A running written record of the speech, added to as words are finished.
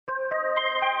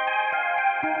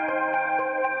You're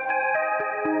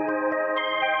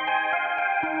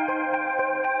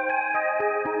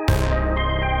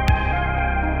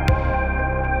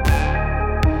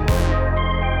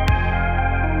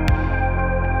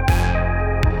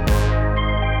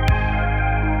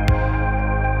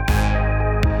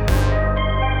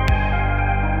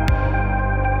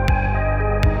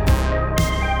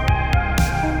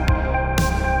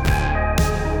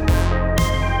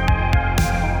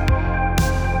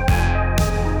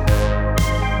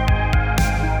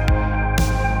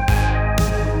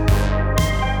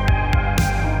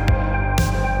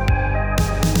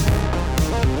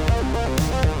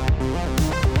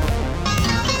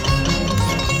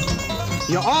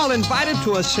all invited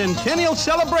to a centennial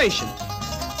celebration.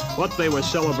 What they were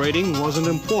celebrating wasn't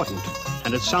important,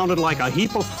 and it sounded like a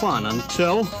heap of fun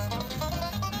until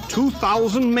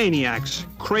 2,000 maniacs,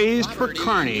 crazed for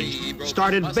carnage,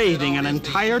 started bathing an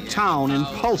entire town in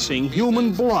pulsing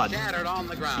human blood.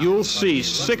 You'll see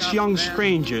 6 young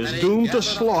strangers doomed to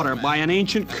slaughter by an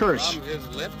ancient curse. From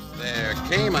his lips there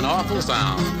came an awful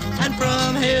sound. And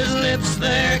from his lips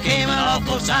there came an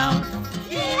awful sound.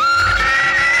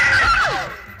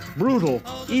 Brutal,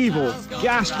 evil,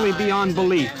 ghastly beyond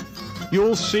belief.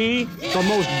 You'll see the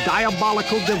most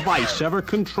diabolical device ever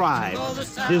contrived,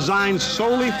 designed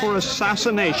solely for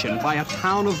assassination by a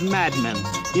town of madmen,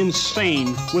 insane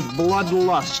with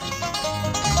bloodlust.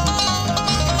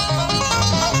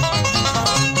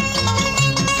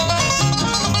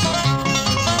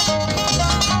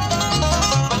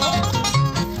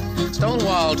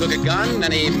 Stonewall took a gun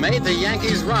and he made the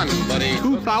Yankees run, but he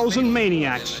 2,000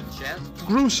 maniacs,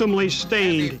 gruesomely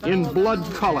stained in blood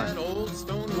color. And old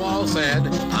Stonewall said,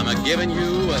 I'm a-giving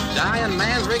you a dying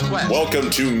man's request. Welcome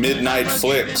to Midnight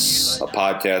Flicks, a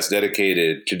podcast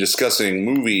dedicated to discussing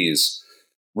movies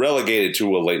relegated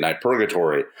to a late night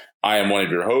purgatory. I am one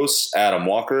of your hosts, Adam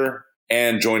Walker,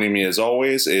 and joining me as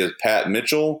always is Pat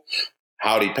Mitchell.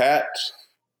 Howdy, Pat.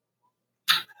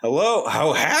 Hello,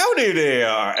 howdy there,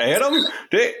 Adam.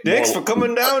 Thanks for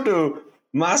coming down to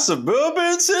my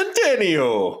suburban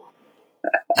centennial.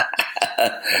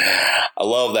 I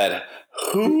love that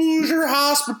Hoosier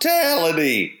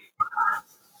hospitality.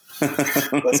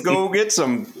 Let's go get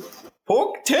some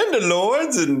pork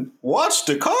tenderloins and watch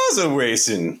the cars are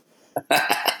racing.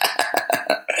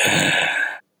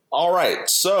 All right,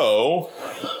 so,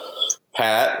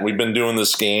 Pat, we've been doing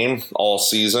this game all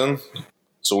season,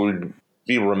 so we'd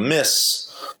be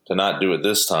remiss to not do it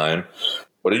this time.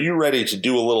 But are you ready to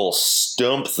do a little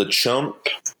Stump the Chump?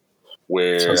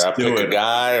 Where I pick a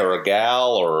guy or a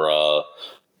gal or a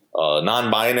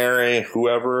non-binary,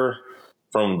 whoever,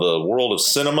 from the world of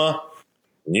cinema,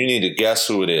 and you need to guess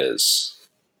who it is.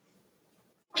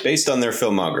 Based on their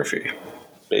filmography.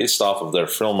 Based off of their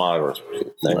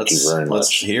filmography. Thank you very much. Let's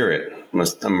hear it.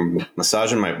 I'm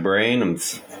massaging my brain. I'm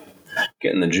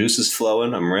getting the juices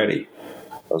flowing. I'm ready.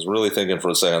 I was really thinking for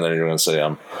a second that you were going to say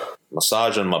I'm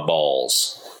massaging my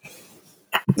balls.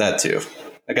 That too.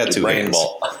 I got two brain hands.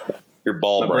 ball. Your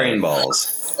ball brain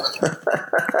balls.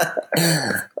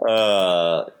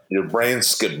 Your brain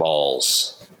skid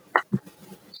balls.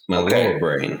 My lower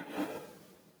brain.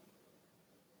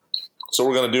 So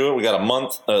we're going to do it. We got a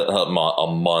month. A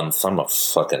month. I'm a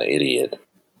fucking idiot.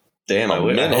 Damn, I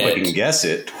hope I can guess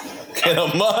it. In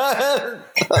a month?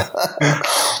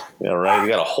 Yeah, right. You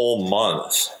got a whole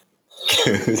month.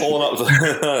 Pulling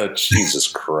up. Jesus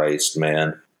Christ,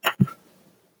 man.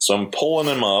 So I'm pulling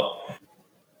him up,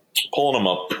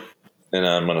 and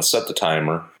I'm going to set the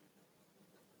timer.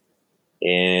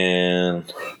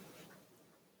 And I'm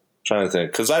trying to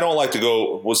think, because I don't like to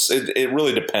go. It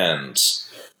really depends.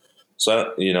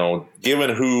 So,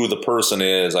 given who the person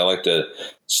is, I like to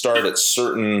start at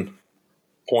certain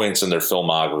points in their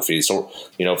filmography. So,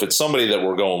 if it's somebody that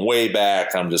we're going way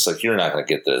back, I'm just like, you're not going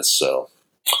to get this. So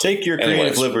take your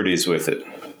creative liberties with it.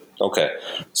 Okay.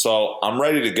 So I'm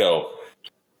ready to go.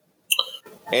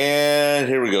 And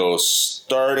here we go.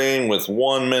 Starting with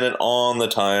 1 minute on the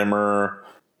timer.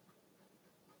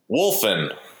 Wolfen,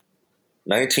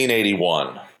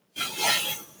 1981.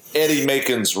 Eddie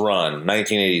Macon's Run,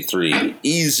 1983.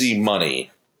 Easy Money,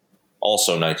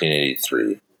 also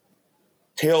 1983.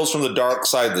 Tales from the Dark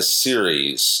Side, the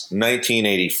series,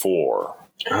 1984.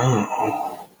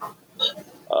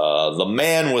 The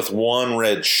Man with One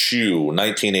Red Shoe,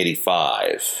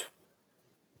 1985.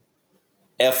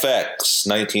 FX,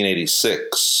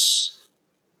 1986.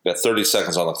 Got 30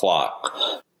 seconds on the clock.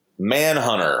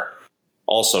 Manhunter,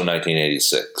 also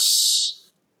 1986.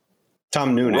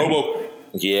 Tom Noonan.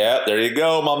 Yeah, there you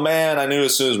go, my man. I knew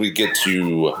as soon as we get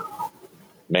to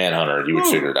Manhunter, you would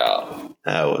figure it out.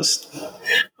 I was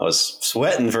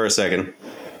sweating for a second.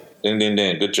 Ding, ding,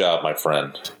 ding. Good job, my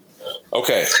friend.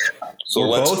 Okay. So We're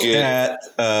let's both get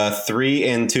at 3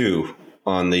 and 2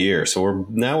 on the year. So we're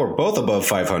both above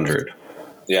 500.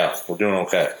 Yeah, we're doing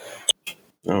okay.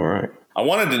 All right. I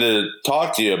wanted to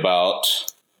talk to you about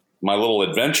my little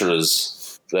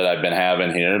adventures that I've been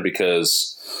having here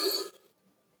because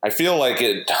I feel like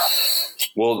it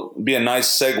will be a nice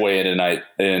segue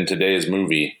in today's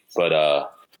movie.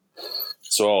 But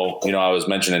so, I was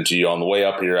mentioning to you on the way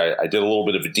up here, I did a little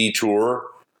bit of a detour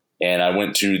and I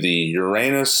went to the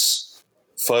Uranus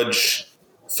fudge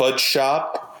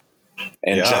shop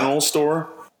and general store.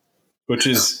 Which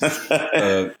is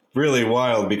really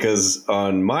wild because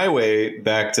on my way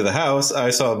back to the house, I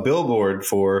saw a billboard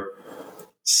for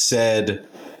said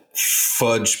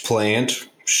fudge plant,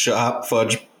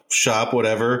 fudge shop,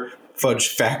 whatever, fudge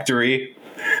factory,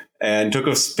 and took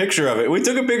a picture of it. We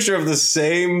took a picture of the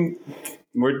same.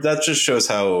 That just shows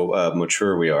how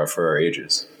mature we are for our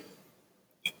ages.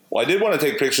 Well, I did want to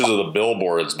take pictures of the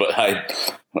billboards, but I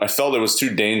felt it was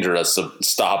too dangerous to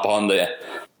stop on the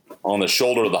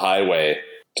shoulder of the highway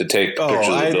to take pictures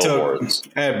of the billboards.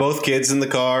 I had both kids in the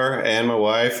car and my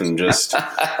wife, and just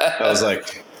I was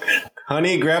like,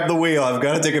 honey, grab the wheel. I've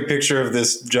got to take a picture of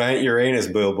this giant Uranus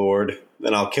billboard,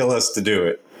 and I'll kill us to do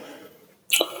it.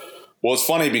 Well, it's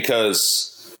funny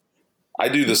because I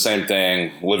do the same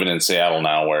thing living in Seattle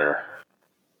now, where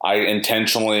I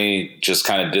intentionally just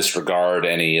kind of disregard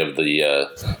any of the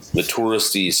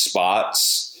touristy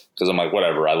spots because I'm like,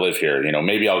 whatever, I live here.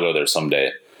 Maybe I'll go there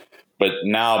someday. But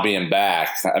now being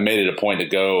back, I made it a point to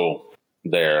go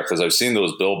there because I've seen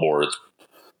those billboards.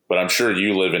 But I'm sure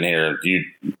you live in here.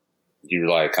 You're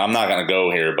like, I'm not going to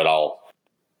go here, but I'll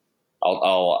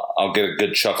get a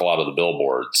good chuckle out of the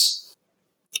billboards.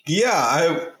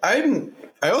 Yeah,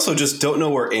 I also just don't know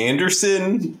where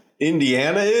Anderson,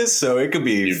 Indiana is, so it could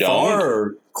be far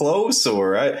or close,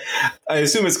 or I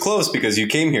assume it's close because you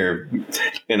came here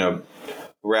in a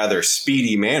rather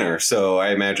speedy manner. So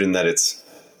I imagine that it's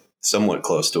somewhat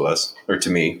close to us, or to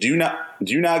me. Do you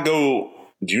not go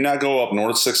up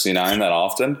North 69 that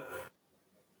often?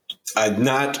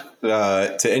 Not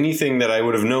to anything that I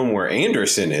would have known where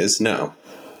Anderson is. No,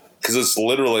 because it's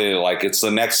literally like it's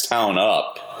the next town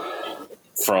up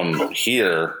from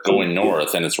here going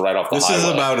north, and it's right off the highway. This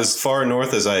is about as far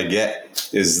north as I get.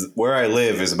 Is where I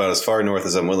live is about as far north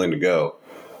as I'm willing to go.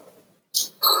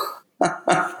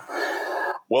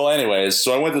 Well, anyways,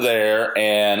 so I went to there,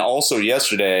 and also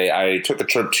yesterday I took a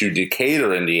trip to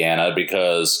Decatur, Indiana,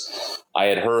 because I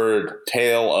had heard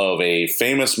tale of a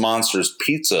famous Monsters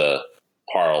pizza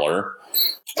parlor,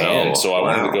 and so I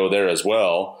wanted to go there as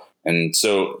well. And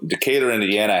so Decatur,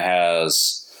 Indiana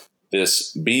has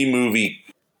this B-movie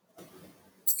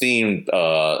themed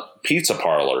pizza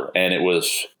parlor, and it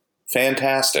was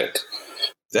fantastic.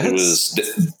 It was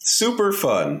super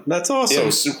fun. That's awesome. Yeah,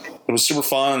 it was super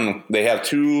fun. They have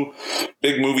 2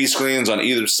 big movie screens on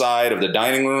either side of the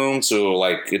dining room. So,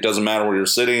 it doesn't matter where you're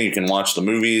sitting. You can watch the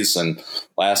movies. And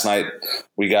last night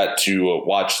we got to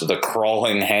watch The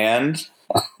Crawling Hand.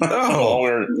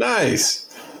 Oh, nice.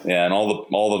 Yeah, and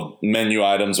all the menu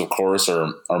items, of course,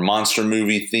 are monster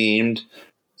movie themed.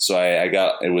 So I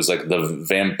got, it was like the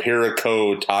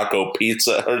Vampirico taco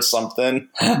pizza or something.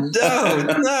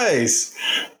 Oh, nice.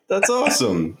 That's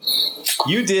awesome.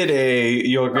 You did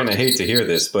you're going to hate to hear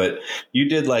this, but you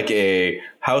did like a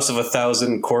House of a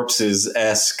Thousand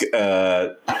Corpses-esque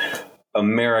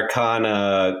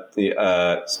Americana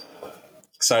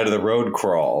side of the road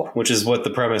crawl, which is what the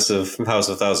premise of House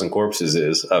of a Thousand Corpses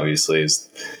is, obviously.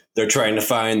 They're trying to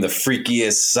find the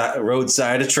freakiest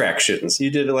roadside attractions.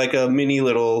 You did like a mini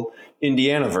little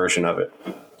Indiana version of it.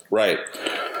 Right.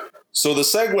 So the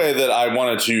segue that I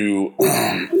wanted to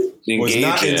engage was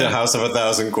not into in, House of a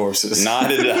Thousand Corpses.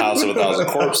 Not into House of a Thousand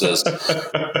Corpses,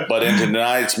 but into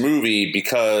tonight's movie,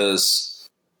 because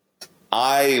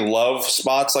I love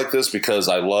spots like this because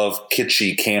I love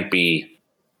kitschy, campy,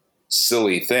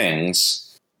 silly things.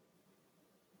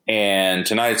 And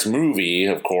tonight's movie,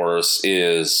 of course,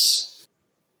 is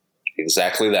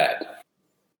exactly that.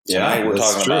 Tonight we're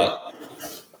talking about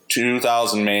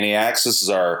 2000 Maniacs. This is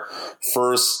our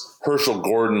first Herschel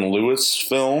Gordon Lewis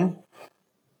film.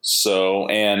 So,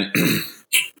 and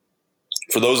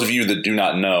for those of you that do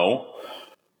not know,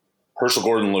 Herschel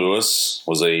Gordon Lewis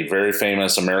was a very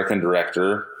famous American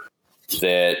director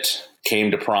that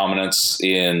came to prominence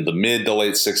in the mid to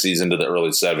late 60s into the early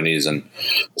 70s, and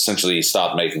essentially he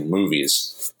stopped making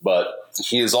movies. But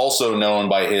he is also known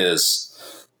by his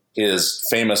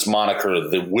famous moniker,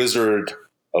 the Wizard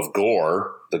of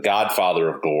Gore, the Godfather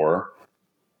of Gore.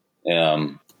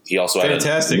 He also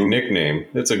fantastic had a nickname.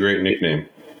 That's a great nickname.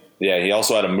 Yeah, he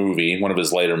also had a movie, one of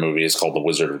his later movies called The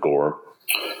Wizard of Gore.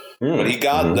 But he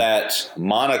got that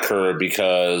moniker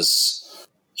because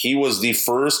he was the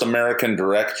first American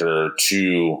director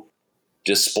to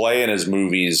display in his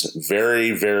movies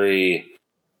very, very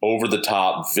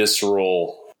over-the-top,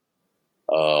 visceral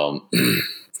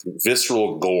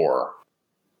gore.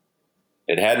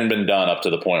 It hadn't been done up to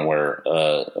the point where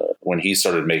when he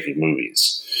started making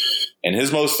movies. And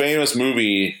his most famous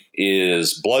movie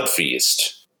is Blood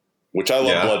Feast, which I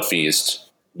love Blood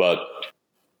Feast, but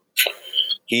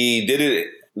he did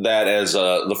that as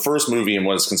the first movie in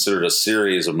what is considered a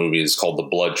series of movies called the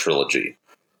Blood Trilogy.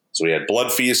 So we had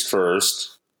Blood Feast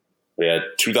first, we had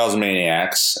 2000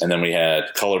 Maniacs, and then we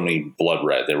had Color Me Blood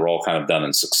Red. They were all kind of done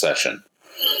in succession.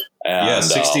 And,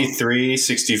 63,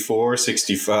 64,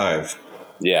 65.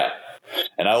 Yeah.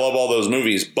 And I love all those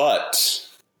movies, but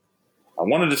I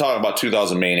wanted to talk about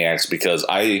 2000 Maniacs because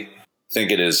I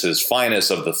think it is his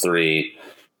finest of the three,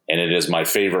 and it is my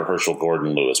favorite Herschel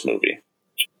Gordon Lewis movie.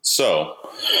 So,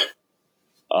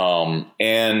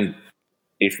 and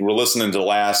if you were listening to the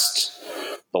last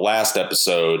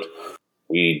episode,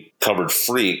 we covered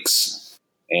Freaks,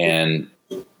 and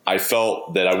I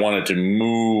felt that I wanted to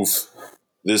move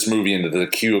this movie into the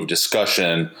queue of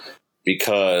discussion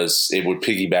because it would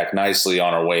piggyback nicely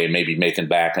on our way, maybe making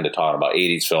back into talking about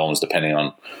 80s films, depending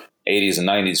on 80s and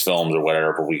 90s films or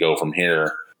whatever we go from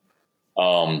here,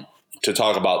 to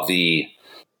talk about the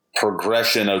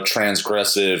progression of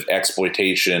transgressive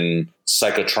exploitation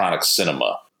psychotronic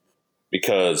cinema,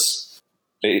 because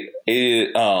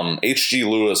H.G.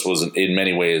 Lewis was in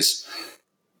many ways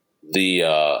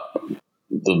the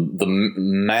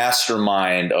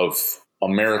mastermind of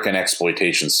American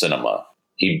exploitation cinema.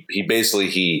 He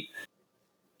basically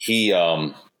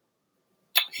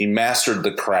mastered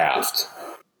the craft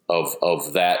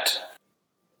of that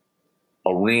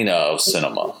arena of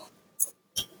cinema.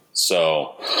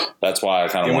 So that's why I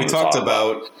kind of we talked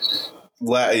about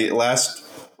last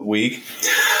week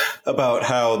about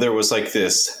how there was like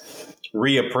this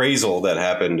reappraisal that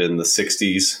happened in the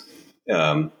 60s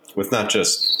with not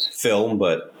just film,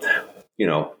 but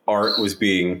art was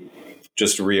being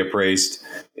just reappraised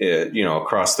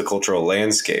across the cultural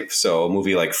landscape. So a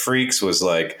movie like Freaks was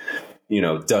like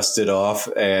dusted off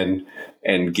and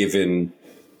given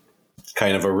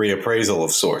kind of a reappraisal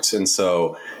of sorts. And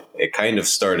so it kind of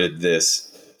started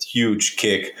this huge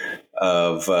kick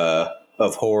of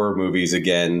horror movies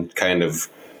again, kind of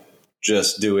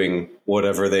just doing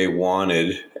whatever they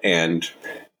wanted and,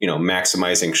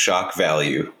 maximizing shock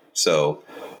value. So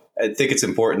I think it's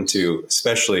important to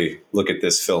especially look at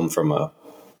this film from a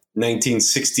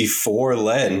 1964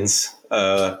 lens,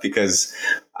 because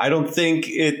I don't think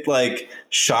it like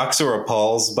shocks or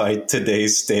appalls by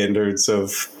today's standards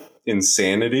of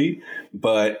insanity,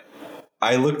 but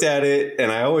I looked at it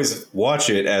and I always watch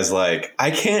it as like,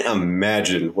 I can't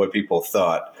imagine what people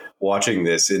thought watching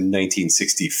this in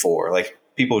 1964. Like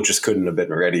people just couldn't have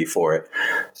been ready for it.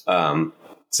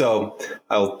 So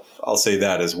I'll say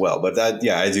that as well. But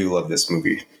I do love this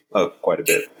movie quite a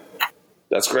bit.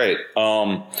 That's great.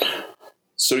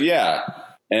 So yeah,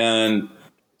 and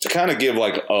to kind of give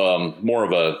like more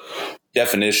of a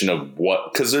definition of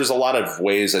what, because there's a lot of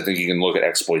ways I think you can look at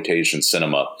exploitation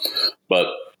cinema, but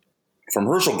from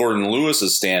Herschel Gordon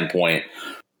Lewis's standpoint,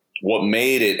 what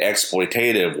made it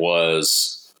exploitative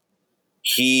was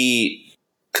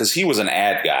because he was an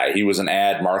ad guy. He was an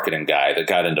ad marketing guy that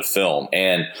got into film.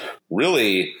 And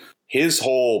really, his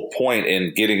whole point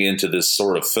in getting into this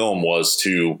sort of film was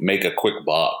to make a quick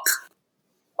buck.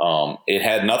 It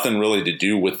had nothing really to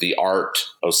do with the art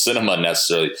of cinema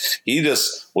necessarily. He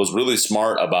just was really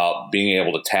smart about being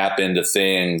able to tap into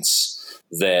things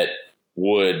that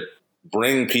would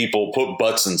bring people, put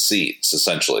butts in seats,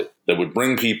 essentially, that would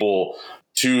bring people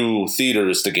to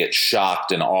theaters to get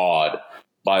shocked and awed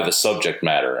by the subject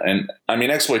matter. And I mean,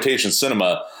 exploitation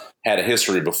cinema had a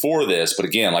history before this, but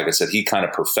again, like I said, he kind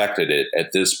of perfected it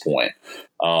at this point.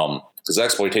 Because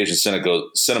exploitation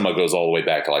cinema goes all the way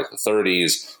back to like the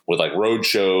 30s with like road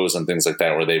shows and things like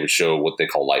that, where they would show what they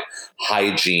call like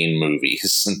hygiene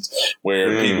movies,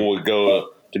 where people would go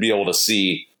to be able to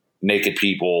see naked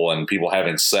people and people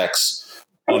having sex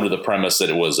under the premise that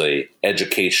it was a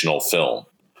educational film.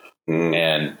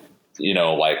 And,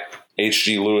 like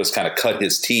H.G. Lewis kind of cut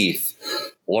his teeth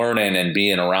learning and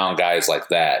being around guys like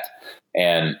that.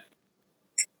 And,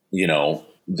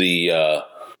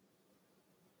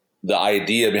 the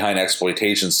idea behind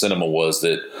exploitation cinema was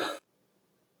that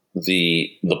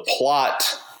the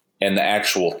plot and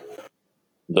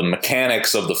the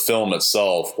mechanics of the film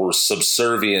itself were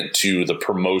subservient to the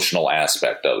promotional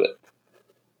aspect of it.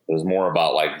 It was more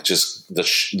about like just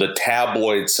the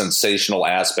tabloid sensational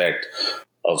aspect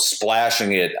of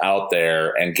splashing it out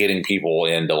there and getting people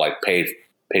in to like pay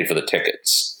for the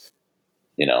tickets,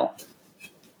 you know.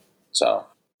 So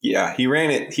yeah, he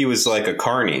ran it. He was like a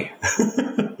carny.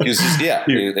 It's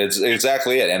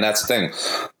exactly it. And that's the thing,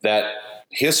 that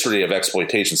history of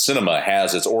exploitation cinema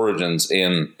has its origins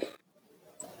in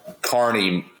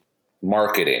carny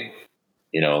marketing,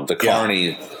 you know, the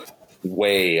carny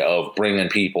way of bringing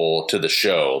people to the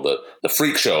show, the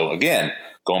freak show. Again,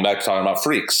 going back to talking about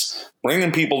freaks,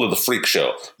 bringing people to the freak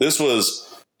show. This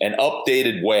was an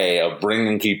updated way of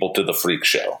bringing people to the freak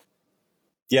show.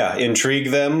 Yeah, intrigue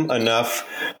them enough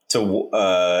to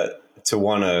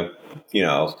want to, you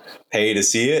know, pay to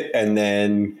see it, and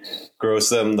then gross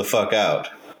them the fuck out.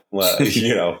 Well,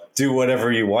 you know, do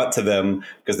whatever you want to them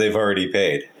because they've already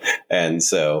paid. And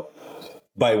so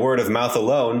by word of mouth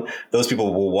alone, those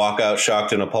people will walk out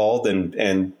shocked and appalled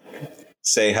and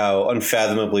say how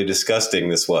unfathomably disgusting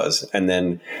this was. And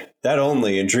then that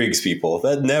only intrigues people.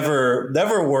 That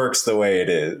never works the way it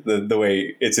is, the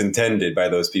way it's intended by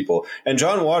those people. And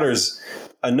John Waters,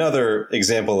 another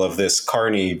example of this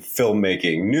carny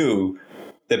filmmaking, knew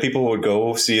that people would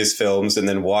go see his films and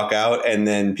then walk out, and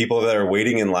then people that are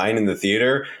waiting in line in the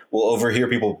theater will overhear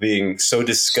people being so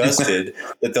disgusted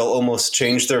that they'll almost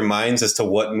change their minds as to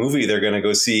what movie they're going to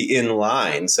go see in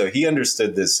line. So he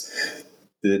understood this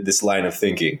line of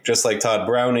thinking, just like Todd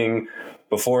Browning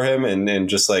before him, and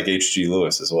just like H.G.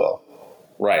 Lewis as well.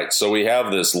 Right. So we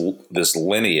have this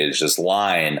lineage, this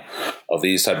line of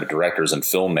these type of directors and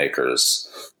filmmakers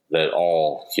that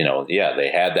all, you know, they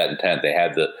had that intent. They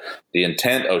had the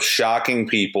intent of shocking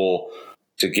people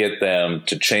to get them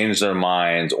to change their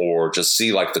minds or just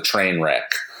see like the train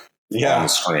wreck on the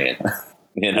screen,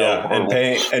 you know,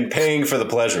 and paying for the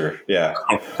pleasure. Yeah.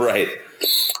 Right.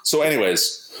 So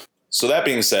anyways, so that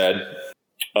being said,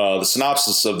 the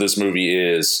synopsis of this movie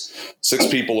is 6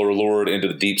 people are lured into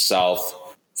the Deep South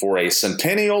for a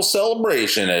centennial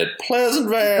celebration at Pleasant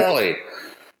Valley.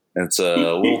 It's a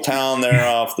little town there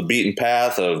off the beaten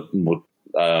path of,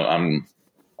 I'm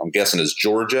guessing it's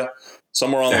Georgia,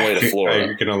 somewhere on the way to Florida.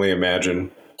 You can only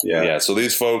imagine. Yeah. Yeah. So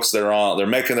these folks, they're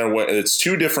making their way. It's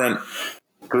 2 different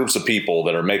groups of people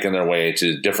that are making their way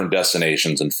to different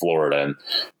destinations in Florida, and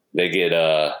they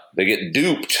get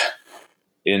duped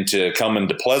into coming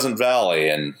to Pleasant Valley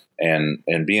and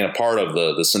being a part of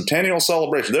the centennial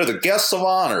celebration. They're the guests of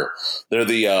honor. They're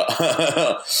the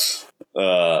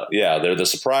they're the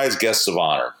surprise guests of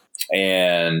honor,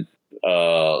 and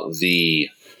the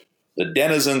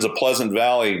denizens of Pleasant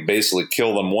Valley basically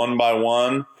kill them one by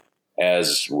one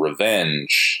as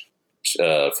revenge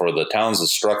for the town's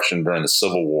destruction during the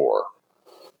Civil War.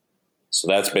 So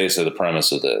that's basically the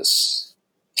premise of this.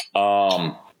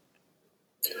 I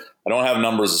don't have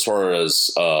numbers as far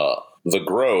as the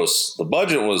gross. The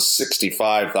budget was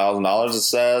 $65,000, it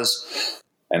says.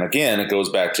 And again, it goes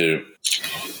back to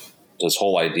this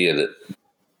whole idea that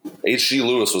H.G.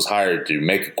 Lewis was hired to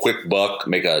make a quick buck,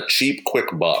 make a cheap, quick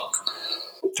buck.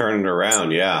 Turn it around,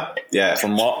 yeah. Yeah.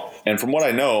 From what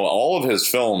I know, all of his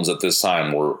films at this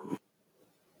time were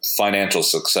financial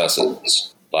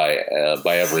successes by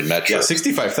every metric. Yeah,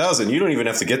 65,000. You don't even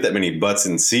have to get that many butts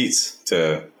in seats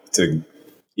to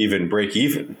even break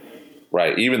even.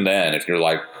 Right. Even then, if you're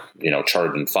like, you know,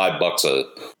 charging $5 a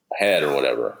head or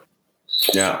whatever.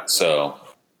 Yeah. So,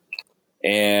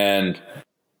 and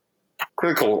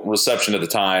critical reception at the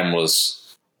time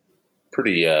was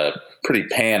pretty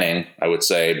panning, I would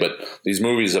say. But these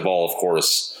movies have all, of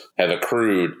course, have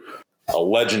accrued a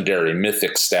legendary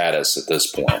mythic status at this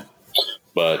point.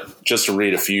 But just to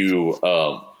read a few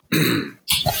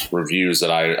reviews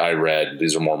that I read,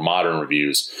 these are more modern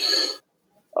reviews.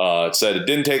 It said it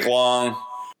didn't take long.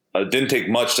 It didn't take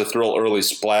much to thrill early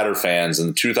splatter fans,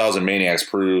 and 2000 Maniacs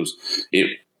proves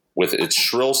it with its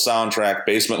shrill soundtrack,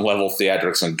 basement-level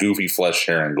theatrics, and goofy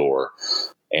flesh-tearing gore.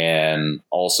 And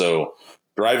also,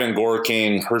 driving gore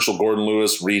king Herschel Gordon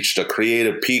Lewis reached a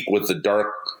creative peak with the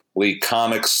darkly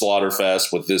comic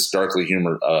Slaughterfest, with this darkly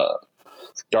comic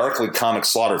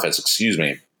Slaughterfest, excuse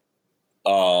me.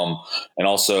 And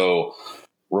also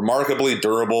remarkably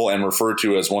durable and referred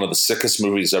to as one of the sickest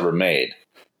movies ever made.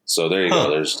 So there you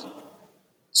go.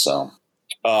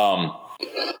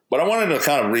 But I wanted to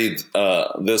kind of read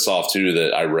this off too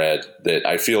that I read that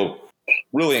I feel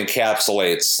really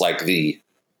encapsulates like the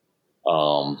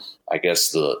I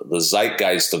guess the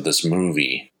zeitgeist of this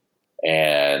movie.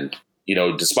 And, you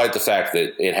know, despite the fact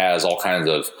that it has all kinds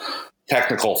of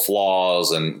technical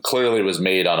flaws and clearly was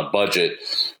made on a budget,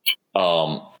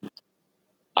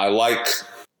 I like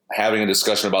having a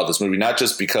discussion about this movie, not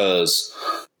just because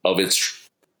of its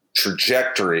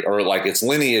trajectory, or like its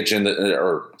lineage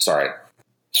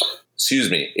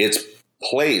its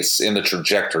place in the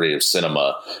trajectory of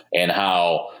cinema, and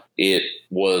how it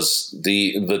was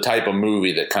the type of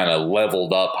movie that kind of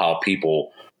leveled up how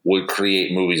people would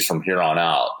create movies from here on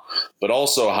out, but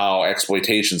also how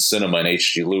exploitation cinema and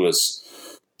H.G.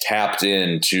 Lewis tapped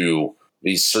into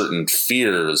these certain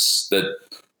fears that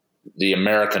the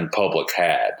American public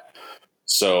had.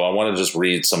 So I want to just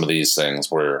read some of these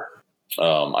things where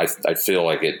I feel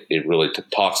like it really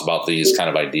talks about these kind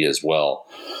of ideas well.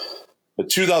 The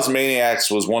 2000 Maniacs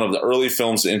was one of the early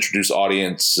films to introduce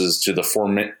audiences to the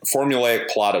formulaic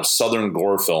plot of Southern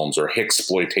gore films, or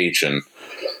hicksploitation.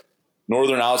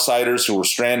 Northern outsiders who were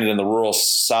stranded in the rural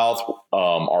South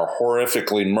are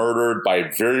horrifically murdered by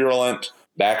virulent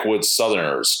backwoods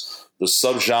Southerners. The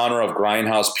subgenre of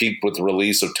grindhouse peaked with the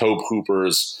release of Tobe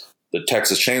Hooper's The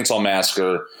Texas Chainsaw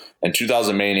Massacre, and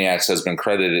 2000 Maniacs has been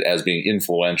credited as being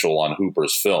influential on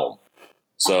Hooper's film.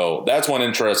 So that's one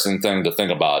interesting thing to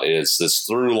think about, is this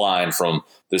through line from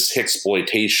this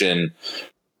hicksploitation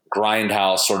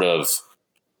grindhouse sort of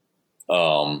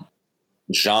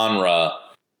genre,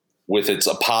 with its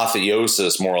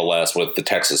apotheosis more or less with the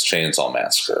Texas Chainsaw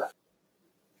Massacre.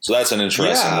 So that's an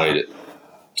interesting way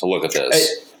to look at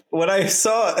this. When I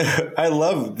saw,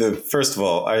 first of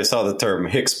all, I saw the term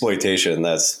hicksploitation.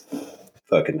 That's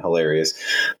fucking hilarious.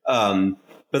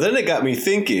 But then it got me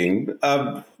thinking,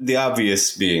 the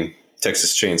obvious being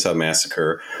Texas Chainsaw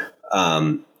Massacre.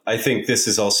 I think this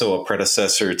is also a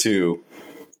predecessor to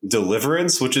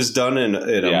Deliverance, which is done in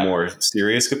a more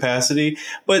serious capacity.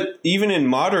 But even in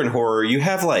modern horror, you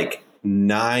have like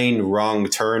 9 wrong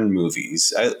turn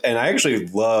movies. And I actually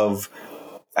love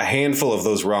a handful of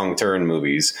those wrong turn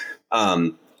movies,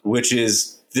 which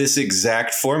is this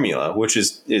exact formula, which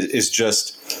is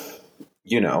just,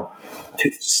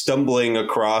 stumbling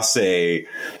across a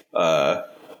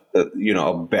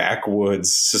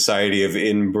backwoods society of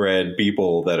inbred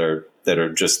people that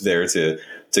are just there to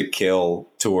kill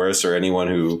tourists or anyone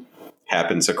who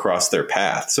happens across their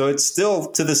path. So it's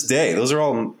still, to this day, those are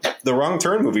all the wrong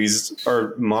turn movies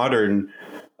are modern,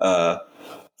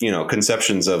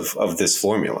 conceptions of this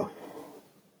formula.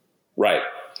 Right.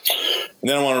 And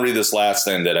then I want to read this last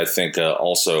thing that I think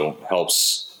also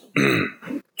helps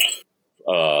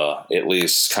at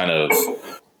least kind of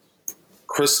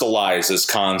crystallize this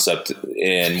concept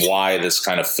and why this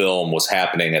kind of film was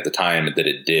happening at the time that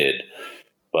it did.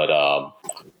 But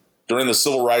during the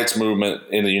civil rights movement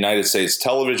in the United States,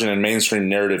 television and mainstream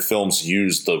narrative films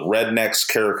used the rednecks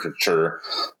caricature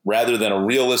rather than a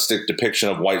realistic depiction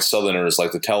of white Southerners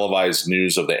like the televised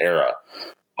news of the era.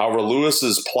 However,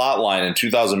 Lewis's plotline in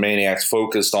 2000 Maniacs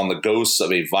focused on the ghosts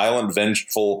of a violent,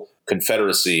 vengeful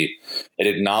Confederacy. It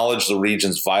acknowledged the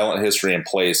region's violent history and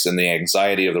place and the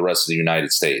anxiety of the rest of the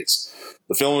United States.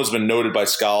 The film has been noted by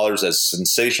scholars as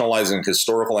sensationalizing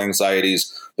historical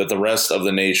anxieties that the rest of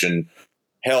the nation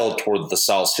held toward the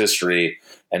South's history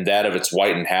and that of its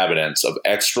white inhabitants, of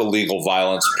extra-legal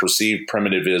violence, perceived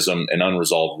primitivism, and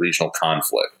unresolved regional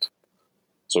conflict.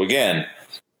 So again,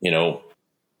 a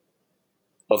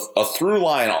through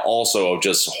line also of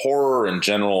just horror in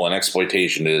general and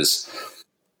exploitation is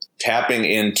tapping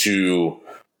into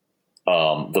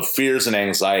the fears and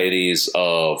anxieties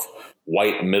of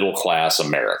white middle-class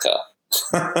America.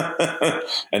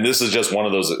 And this is just one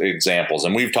of those examples.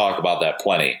 And we've talked about that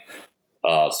plenty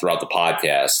throughout the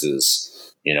podcast,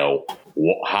 is,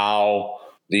 how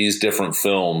these different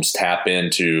films tap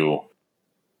into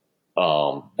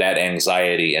that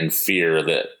anxiety and fear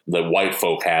that the white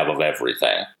folk have of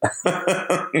everything.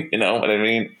 You know what I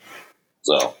mean?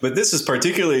 So, but this is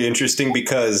particularly interesting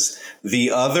because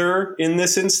the other in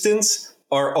this instance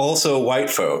are also white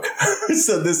folk.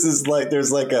 So this is like,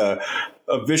 there's like a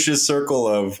vicious circle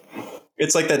of,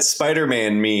 it's like that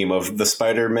Spider-Man meme of the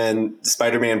Spider-Man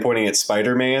pointing at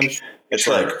Spider-Man. It's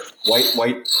sure. Like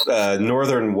white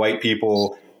northern white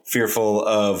people fearful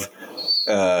of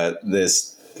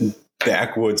this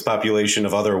backwoods population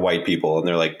of other white people, and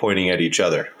they're like pointing at each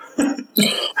other.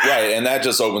 Right, and that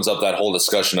just opens up that whole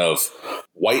discussion of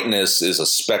whiteness is a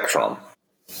spectrum.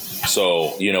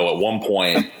 So, at one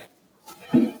point,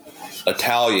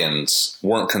 Italians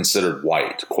weren't considered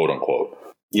white, quote unquote.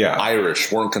 Yeah.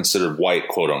 Irish weren't considered white,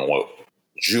 quote unquote.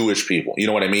 Jewish people, you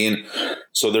know what I mean?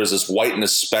 So there's this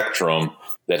whiteness spectrum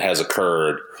that has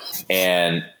occurred,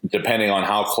 and depending on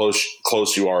how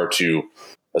close you are to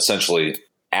essentially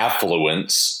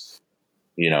affluence,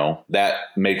 that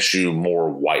makes you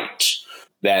more white.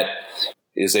 That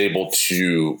is able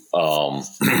to,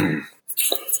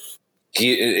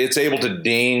 it's able to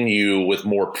deign you with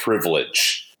more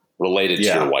privilege related to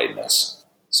your whiteness.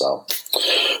 So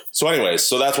anyways,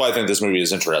 so that's why I think this movie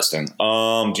is interesting.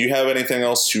 Do you have anything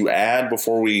else to add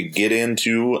before we get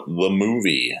into the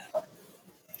movie?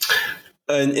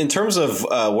 In terms of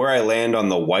where I land on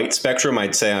the white spectrum,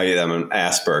 I'd say I'm an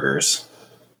Asperger's.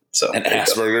 So and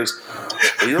Asperger's.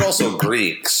 Well, you're also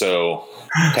Greek, so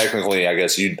technically, I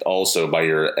guess you'd also, by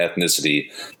your ethnicity,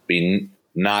 be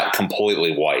not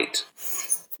completely white.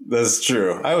 That's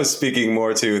true. I was speaking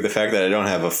more to the fact that I don't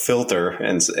have a filter,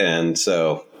 and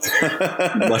so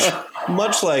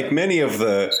much like many of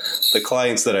the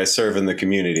clients that I serve in the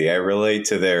community, I relate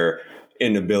to their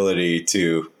inability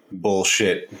to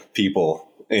bullshit people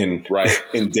in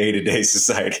day-to-day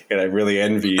society, and I really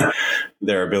envy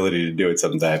their ability to do it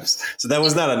sometimes. So that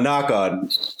was not a knock on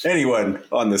anyone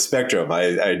on the spectrum.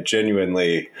 I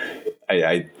genuinely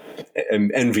I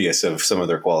am envious of some of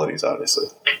their qualities, honestly.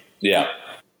 Yeah.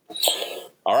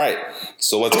 All right,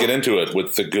 so let's get into it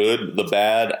with the good, the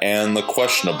bad, and the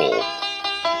questionable.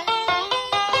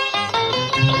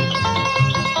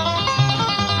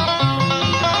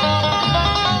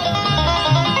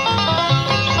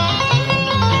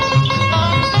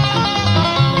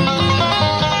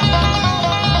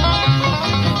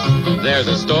 There's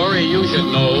a story you should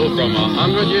know from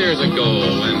 100 years ago,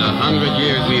 and 100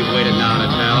 years we've waited now to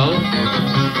tell.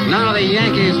 Now the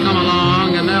Yankees come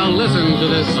along, and they'll listen to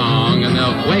this song, and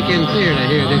they'll wake in fear to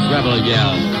hear this rebel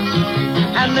yell.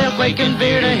 And they'll wake in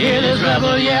fear to hear this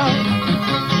rebel yell.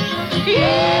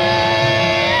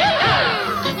 Yeah!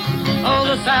 Oh,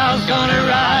 the South's gonna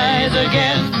rise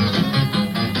again.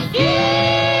 Yeah!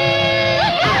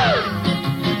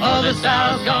 Oh, the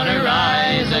South's gonna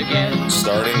rise again.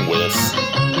 Starting with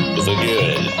the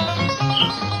good.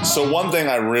 So one thing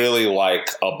I really like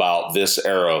about this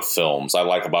era of films, I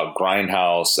like about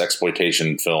grindhouse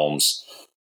exploitation films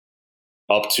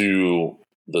up to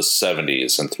the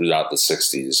 70s and throughout the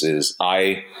 60s, is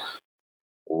I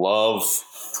love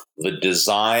the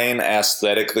design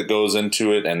aesthetic that goes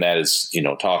into it, and that is,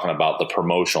 talking about the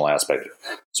promotional aspect.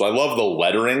 So I love the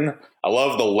lettering. I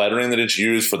love the lettering that it's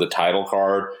used for the title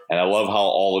card, and I love how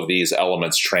all of these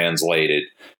elements translated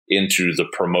into the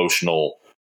promotional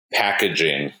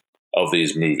packaging of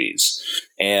these movies.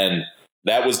 And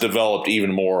that was developed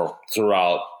even more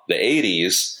throughout the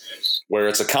 80s, where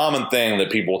it's a common thing that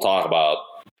people talk about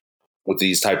with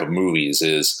these type of movies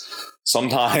is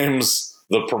sometimes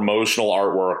the promotional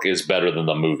artwork is better than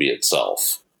the movie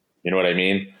itself. You know what I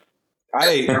mean?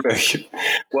 I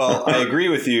agree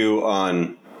with you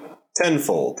on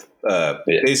tenfold.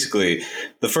 Basically,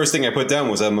 the first thing I put down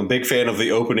was I'm a big fan of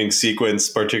the opening sequence,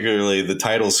 particularly the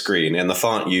title screen and the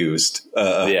font used.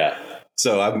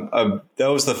 So that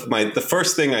was the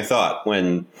first thing I thought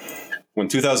when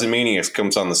 2000 Maniacs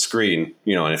comes on the screen,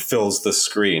 and it fills the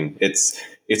screen.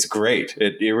 It's great.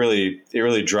 It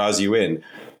really draws you in.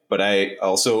 But I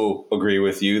also agree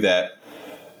with you that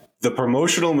the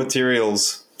promotional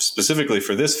materials, specifically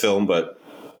for this film, but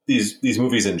these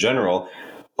movies in general,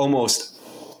 almost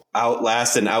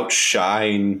outlast and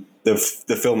outshine the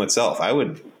film itself. I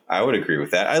would agree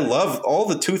with that. I love all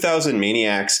the 2000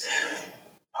 Maniacs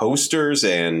posters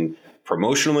and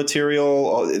promotional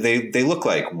material. They look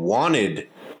like wanted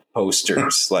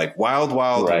posters, like Wild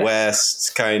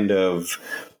West kind of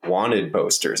wanted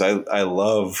posters. I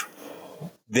love.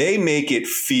 They make it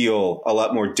feel a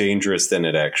lot more dangerous than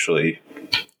it actually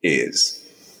is.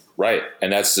 Right,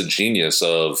 and that's the genius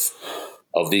of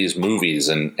these movies,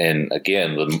 and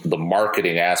again the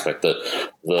marketing aspect,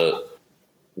 the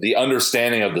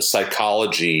understanding of the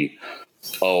psychology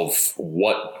of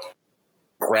what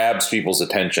grabs people's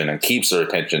attention and keeps their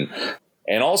attention,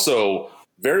 and also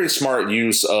very smart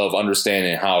use of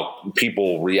understanding how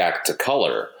people react to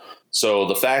color. So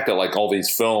the fact that like all these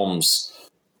films,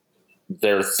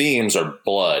 their themes are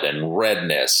blood and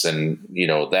redness, and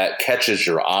that catches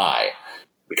your eye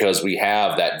because we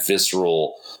have that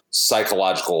visceral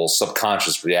psychological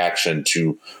subconscious reaction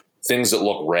to things that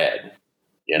look red,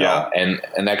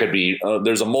 and that could be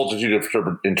there's a multitude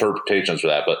of interpretations for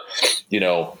that, but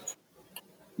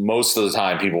most of the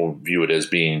time people view it as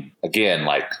being, again,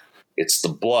 like it's the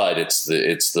blood, it's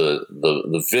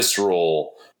the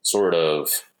visceral sort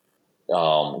of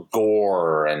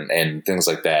gore and things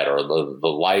like that, or the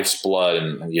life's blood,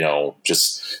 and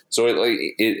just so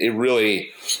it really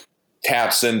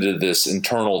taps into this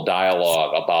internal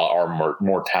dialogue about our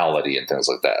mortality and things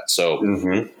like that. So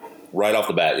right off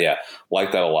the bat,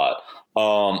 like that a lot.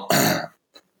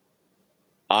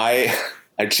 I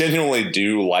genuinely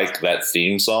do like that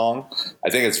theme song. I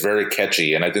think it's very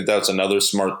catchy, and I think that's another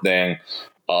smart thing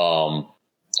about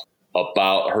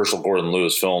Herschell Gordon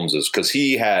Lewis films, is because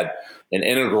he had an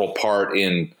integral part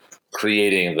in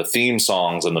creating the theme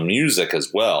songs and the music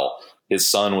as well. His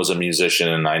son was a musician,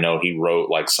 and I know he wrote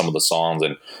like some of the songs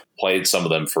and played some of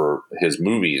them for his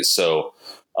movies. So,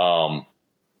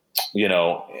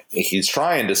 he's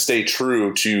trying to stay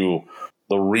true to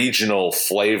the regional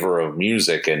flavor of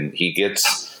music, and he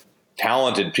gets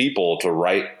talented people to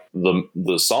write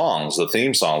the songs, the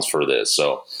theme songs for this.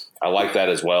 So I like that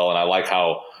as well. And I like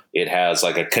how it has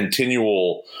like a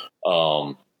continual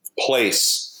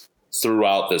place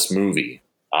throughout this movie.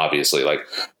 Obviously, like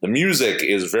the music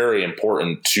is very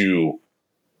important to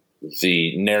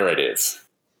the narrative,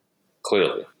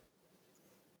 clearly.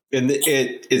 And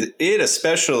it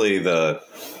especially the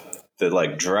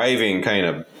like driving kind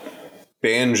of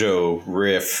banjo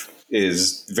riff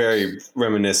is very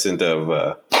reminiscent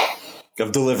of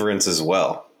Deliverance as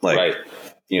well. Like, right.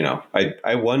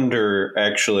 I wonder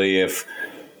actually if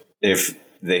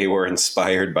they were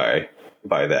inspired by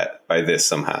this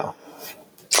somehow.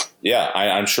 Yeah,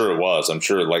 I'm sure it was. I'm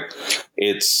sure like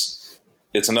it's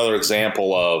another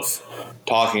example of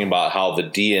talking about how the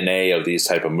DNA of these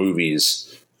type of movies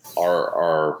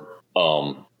are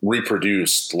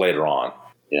reproduced later on,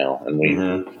 and we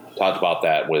talked about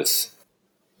that with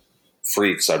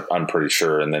Freaks, I'm pretty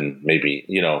sure. And then maybe,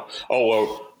 we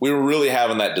were really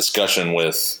having that discussion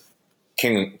with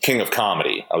King of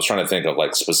Comedy. I was trying to think of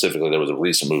like specifically, there was a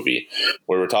recent movie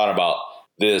where we were talking about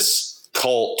this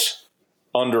cult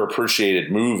underappreciated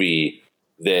movie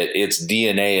that its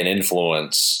DNA and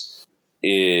influence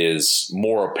is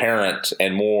more apparent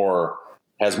and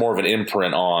has more of an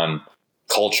imprint on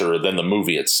culture than the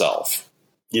movie itself.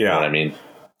 Yeah. You know what I mean?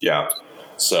 Yeah.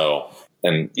 So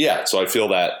I feel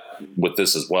that with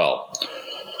this as well.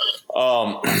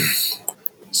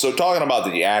 So talking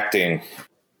about the acting,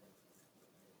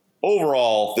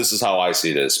 overall, this is how I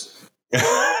see this.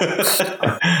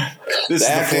 This is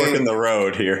the fork in the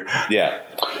road here. Yeah.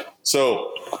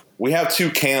 So we have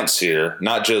two camps here,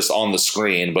 not just on the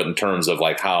screen, but in terms of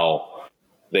like how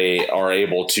they are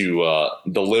able to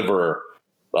deliver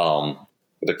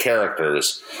the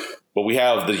characters. But we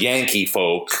have the Yankee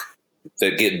folk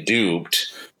that get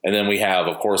duped. And then we have,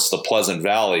 of course, the Pleasant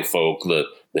Valley folk, the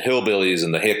hillbillies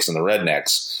and the hicks and the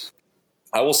rednecks.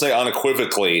 I will say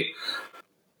unequivocally,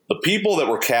 the people that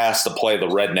were cast to play the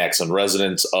rednecks and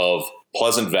residents of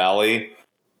Pleasant Valley,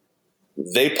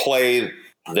 they played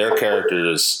their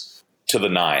characters to the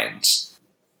nines.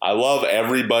 I love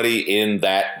everybody in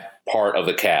that part of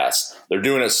the cast. They're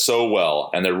doing it so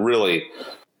well, and they're really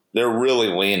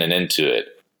leaning into it.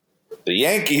 The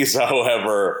Yankees,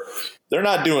 however, they're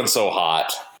not doing so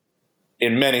hot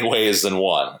in many ways than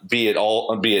one, be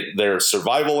it their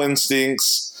survival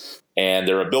instincts and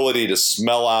their ability to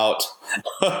smell out,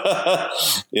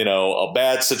 a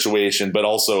bad situation, but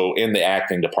also in the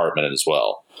acting department as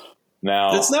well.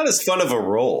 Now, it's not as fun of a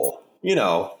role,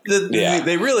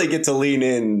 They really get to lean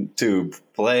into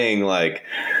playing like,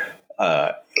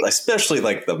 especially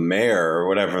like the mayor or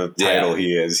whatever title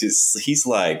he is. He's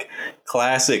like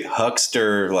classic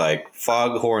huckster, like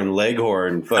foghorn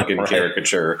leghorn fucking right.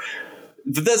 Caricature.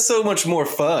 But that's so much more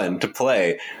fun to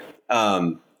play.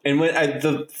 And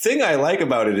the thing I like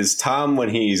about it is Tom, when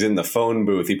he's in the phone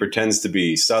booth, he pretends to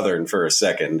be Southern for a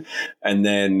second, and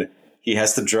then he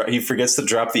forgets to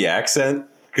drop the accent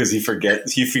because he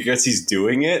forgets he's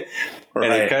doing it, right.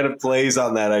 And it kind of plays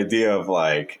on that idea of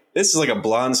like, this is like a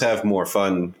blondes have more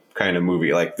fun kind of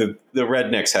movie. Like the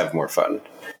rednecks have more fun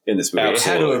in this movie.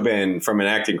 Absolutely. It had to have been, from an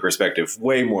acting perspective,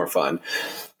 way more fun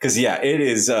because it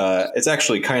is. It's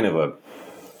actually kind of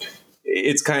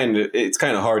it's kind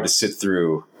of hard to sit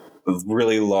through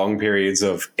really long periods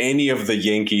of any of the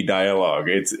Yankee dialogue.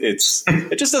 It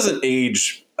just doesn't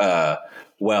age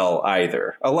well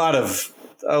either. A lot of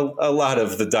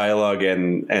the dialogue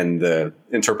and the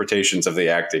interpretations of the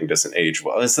acting doesn't age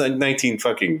well. It's like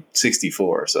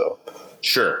 1964, so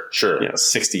sure,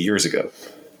 60 years ago.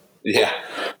 Yeah,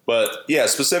 but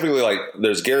specifically like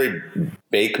there's Gary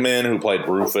Bakeman who played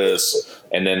Rufus,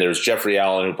 and then there's Jeffrey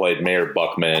Allen who played Mayor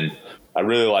Buckman. I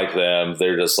really like them.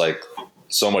 They're just like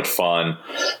so much fun.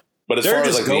 But as far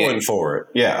as like going for it,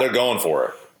 they're going for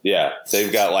it. Yeah,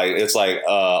 they've got like it's like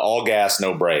all gas,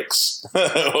 no brakes.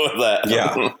 With that.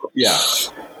 Yeah.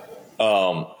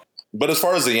 But as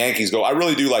far as the Yankees go, I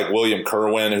really do like William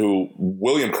Kerwin.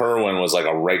 William Kerwin was like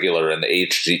a regular in the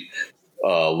H.G.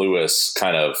 Lewis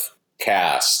kind of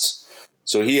cast,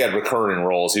 so he had recurring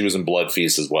roles. He was in Blood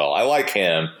Feast as well. I like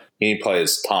him. He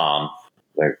plays Tom,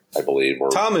 I believe.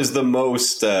 Tom is the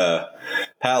most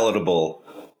palatable,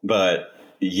 but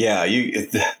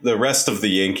the rest of the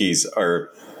Yankees are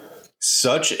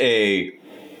such a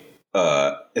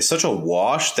is such a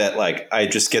wash that like I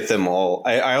just get them all.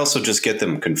 I also just get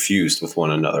them confused with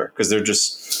one another because they're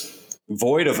just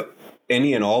void of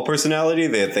any and all personality.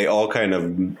 That they all kind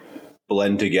of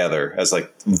blend together as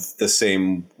like the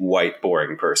same white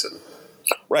boring person.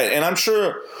 Right, and I'm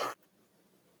sure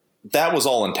that was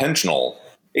all intentional.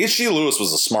 H.G. Lewis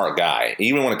was a smart guy,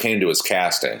 even when it came to his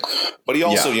casting. But he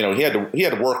also, you know, he had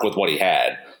to work with what he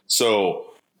had. So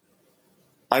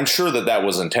I'm sure that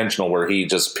was intentional, where he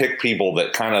just picked people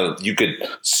that kind of you could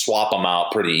swap them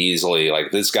out pretty easily.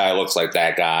 Like this guy looks like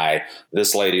that guy,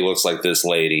 this lady looks like this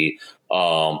lady.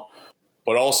 But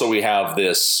also we have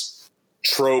this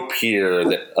trope here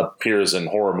that appears in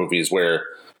horror movies where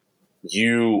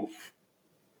you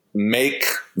make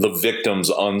the victims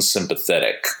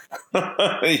unsympathetic.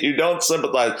 You don't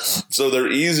sympathize, so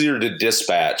they're easier to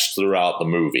dispatch throughout the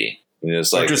movie. And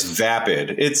it's like, or just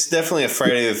vapid. It's definitely a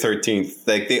Friday the 13th.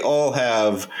 Like they all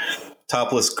have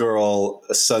topless girl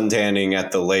suntanning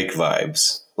at the lake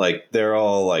vibes. Like they're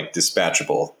all like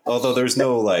dispatchable. Although there's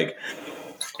no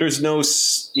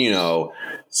you know,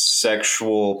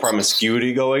 sexual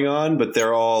promiscuity going on, but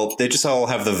they just all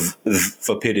have the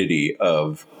vapidity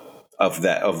of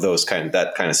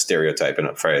that kind of stereotype in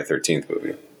a Friday the 13th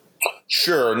movie.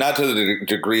 Sure, not to the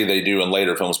degree they do in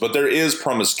later films, but there is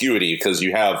promiscuity because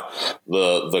you have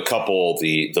the couple,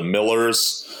 the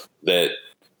Millers, that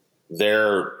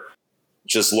they're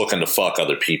just looking to fuck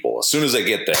other people. As soon as they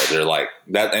get there, they're like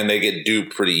that, and they get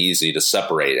duped pretty easy to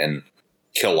separate and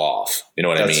kill off. You know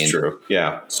what I mean? That's true.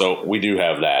 Yeah. So we do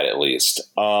have that at least.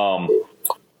 The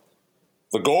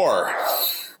gore.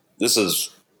 This is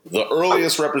the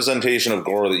earliest representation of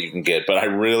gore that you can get, but I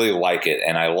really like it.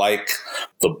 And I like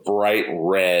the bright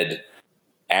red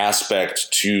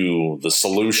aspect to the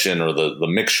solution or the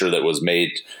mixture that was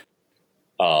made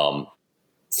for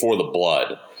the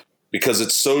blood, because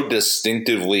it's so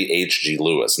distinctively H.G.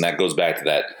 Lewis. And that goes back to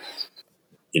that,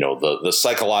 you know, the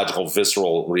psychological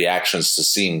visceral reactions to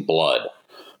seeing blood.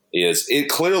 Is it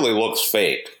clearly looks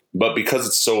fake, but because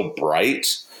it's so bright,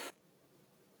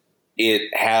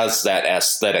 it has that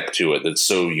aesthetic to it that's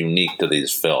so unique to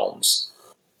these films.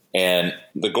 And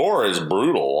the gore is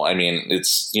brutal. I mean,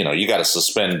 it's, you know, you got to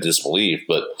suspend disbelief,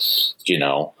 but, you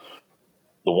know,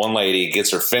 the one lady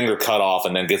gets her finger cut off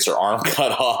and then gets her arm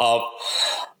cut off.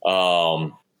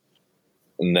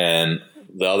 And then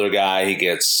the other guy, he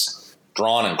gets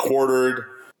drawn and quartered.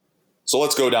 So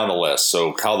let's go down the list.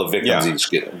 So how the victims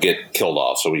each get killed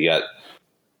off. So we got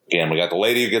the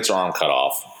lady who gets her arm cut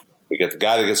off. We get the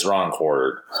guy that gets drawn and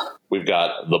quartered. We've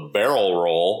got the barrel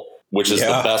roll, which is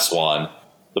the best one.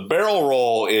 The barrel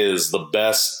roll is the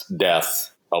best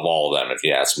death of all of them, if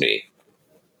you ask me.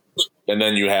 And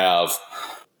then you have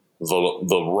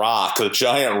the rock, the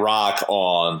giant rock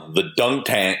on the dunk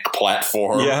tank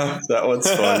platform. Yeah, that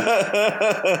one's fun.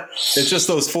 It's just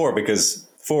those four because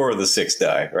 4 of the 6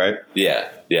 die, right? Yeah.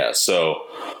 So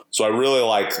I really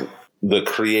like the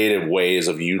creative ways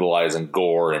of utilizing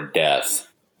gore and death.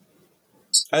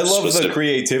 I love the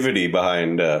creativity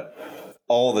behind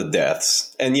all the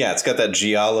deaths. And yeah, it's got that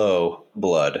Giallo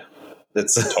blood.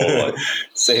 That's totally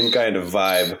same kind of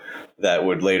vibe that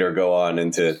would later go on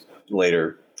into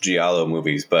later Giallo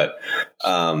movies. But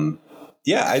I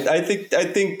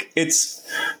think it's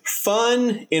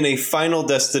fun in a Final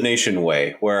Destination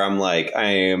way, where I'm like, I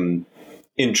am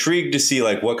intrigued to see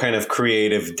like what kind of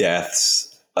creative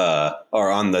deaths are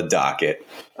on the docket.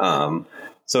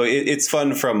 So it's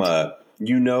fun from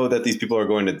you know that these people are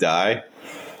going to die,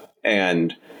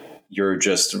 and you're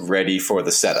just ready for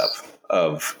the setup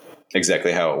of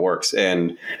exactly how it works.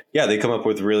 And yeah, they come up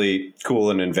with really cool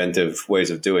and inventive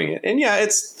ways of doing it. And yeah,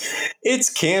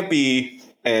 it's campy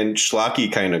and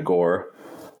schlocky kind of gore,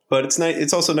 but it's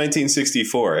also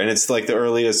 1964, and it's like the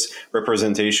earliest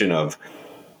representation of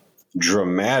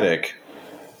dramatic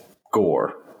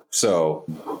gore. So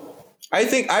I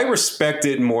think I respect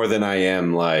it more than I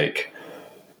am like,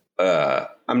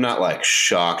 I'm not like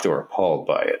shocked or appalled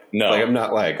by it. No, like I'm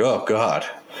not like, oh God,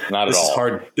 not at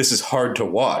all. This is hard to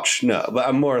watch. No, but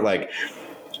I'm more like,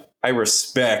 I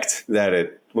respect that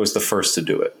it was the first to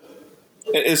do it.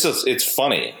 It's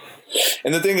funny.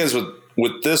 And the thing is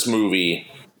with this movie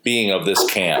being of this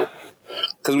camp,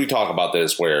 because we talk about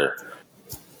this where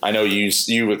I know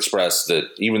you expressed that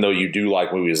even though you do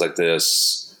like movies like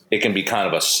this, it can be kind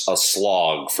of a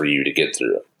slog for you to get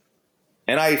through.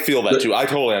 And I feel that too. I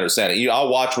totally understand it. I'll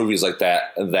watch movies like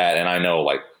that, and I know,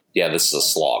 like, yeah, this is a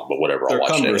slog, but whatever. I'll watch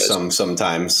it. They're cumbersome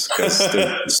sometimes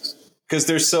because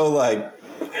they're so like,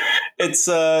 it's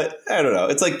I don't know.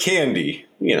 It's like candy,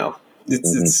 you know.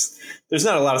 It's there's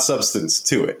not a lot of substance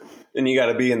to it. then you got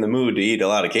to be in the mood to eat a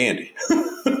lot of candy.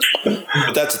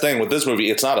 But that's the thing with this movie.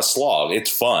 It's not a slog. It's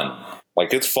fun.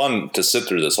 Like, it's fun to sit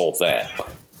through this whole thing.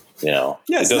 You know?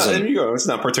 Yeah, it's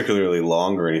not particularly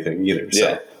long or anything either. So.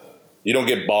 Yeah. You don't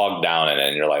get bogged down in it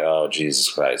and you're like, oh, Jesus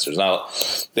Christ.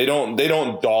 They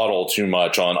don't dawdle too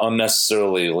much on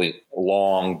unnecessarily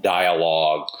long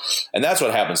dialogue. And that's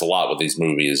what happens a lot with these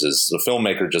movies is the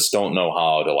filmmaker just don't know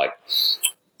how to, like,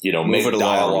 you know, make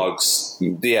dialogues.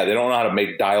 Yeah, they don't know how to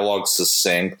make dialogue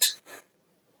succinct.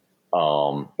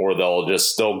 Or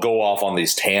they'll go off on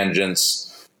these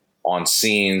tangents on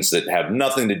scenes that have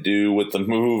nothing to do with the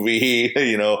movie,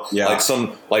 you know,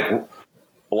 like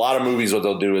a lot of movies, what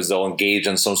they'll do is they'll engage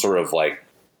in some sort of like,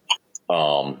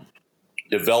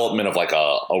 development of like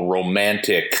a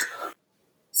romantic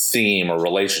theme or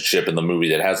relationship in the movie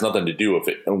that has nothing to do with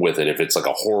it. If it's like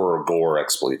a horror gore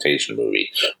exploitation movie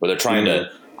where they're trying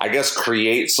to, I guess,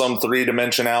 create some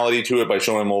three-dimensionality to it by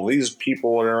showing, well, these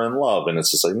people are in love. And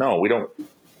it's just like, no, we don't.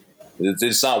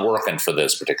 It's not working for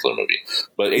this particular movie.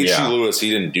 But H.G. Lewis, he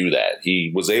didn't do that.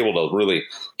 He was able to really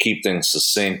keep things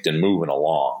succinct and moving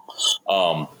along.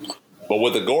 But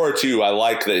with the gore, too, I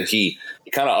like that he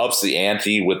kind of ups the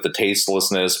ante with the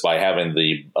tastelessness by having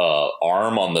the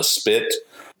arm on the spit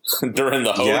during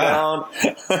the hoedown.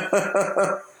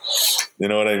 Yeah. You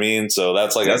know what I mean? So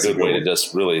that's a good way to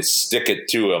just really stick it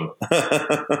to him.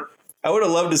 I would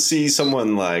have loved to see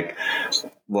someone like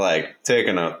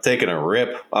taking a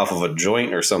rip off of a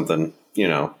joint or something, you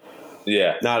know.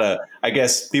 Yeah. I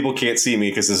guess people can't see me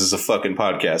because this is a fucking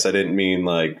podcast. I didn't mean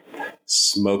like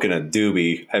smoking a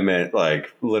doobie. I meant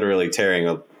like literally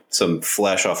tearing some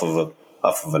flesh off of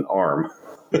an arm.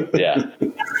 Yeah.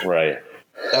 Right.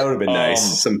 That would have been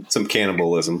nice. Some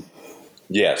cannibalism.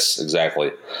 Yes,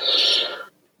 exactly.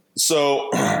 So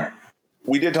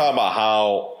we did talk about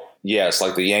how, yes,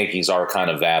 like the Yankees are kind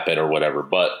of vapid or whatever,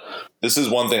 but this is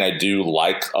one thing I do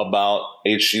like about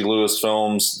H.G. Lewis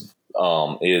films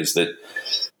is that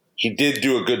he did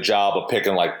do a good job of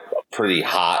picking like pretty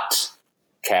hot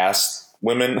cast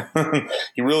women.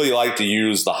 He really liked to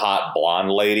use the hot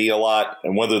blonde lady a lot,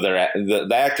 and whether the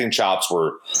acting chops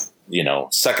were, you know,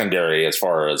 secondary as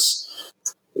far as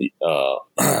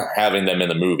having them in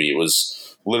the movie. It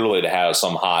was literally to have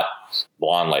some hot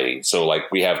blonde lady. So like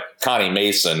we have Connie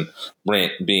Mason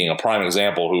being a prime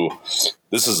example, who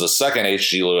this is the second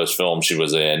H.G. Lewis film she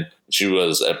was in. She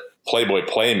was a Playboy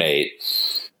Playmate,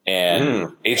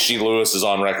 and H.G. Lewis is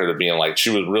on record of being like, she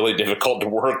was really difficult to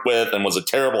work with and was a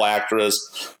terrible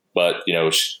actress, but you know,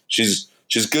 she's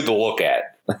good to look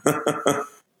at.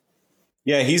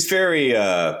 Yeah, he's very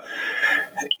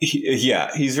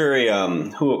he's very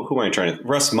who am I trying to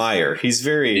Russ Meyer. He's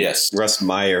very Russ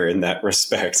Meyer in that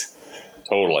respect.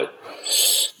 Totally.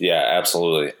 Yeah,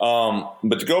 absolutely.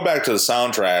 But to go back to the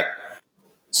soundtrack,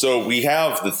 so we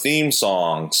have the theme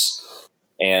songs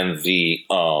and the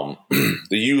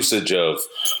the usage of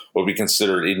what we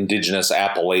consider indigenous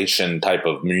Appalachian type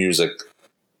of music,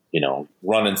 you know,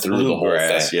 running through the whole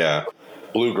thing. Yeah.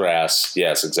 Bluegrass,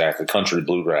 yes, exactly. Country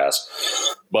bluegrass.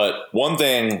 But one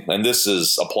thing, and this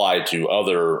is applied to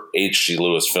other H.G.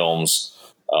 Lewis films,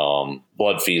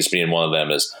 Blood Feast being one of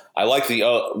them, is I like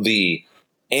the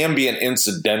ambient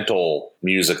incidental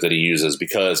music that he uses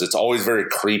because it's always very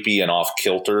creepy and off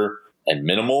kilter and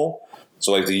minimal.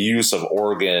 So like the use of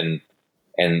organ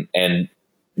and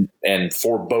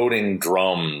foreboding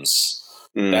drums,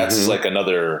 that's like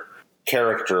another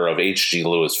character of H.G.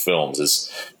 Lewis films.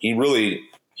 Is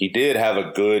he did have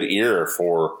a good ear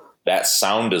for that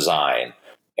sound design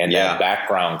and that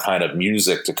background kind of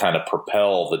music to kind of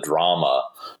propel the drama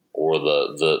or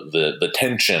the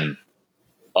tension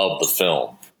of the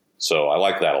film. So I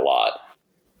like that a lot.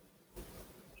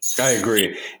 I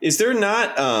agree. Is there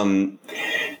not,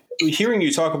 hearing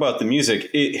you talk about the music,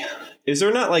 is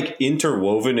there not like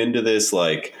interwoven into this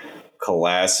like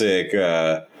classic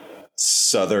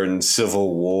Southern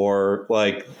Civil War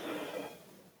like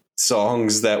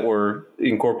songs that were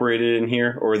incorporated in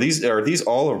here, or are these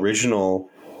all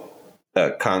original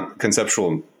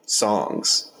conceptual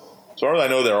songs? As far as I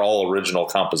know, they're all original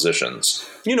compositions.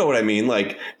 You know what I mean,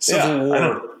 like Civil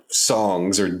War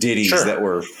songs or ditties that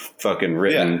were fucking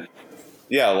written.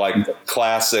 Yeah, like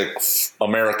classic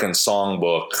American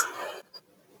songbook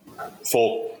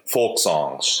folk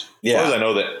songs. As far as I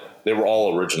know, that they were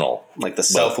all original. Like the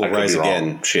South Will Rise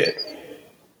Again shit.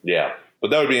 Yeah. But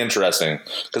that would be interesting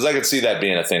because I could see that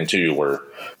being a thing too, where,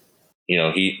 you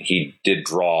know, he did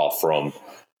draw from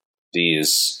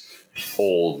these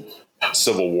old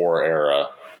Civil War era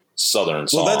Southern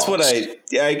songs. Well, that's what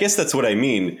I guess that's what I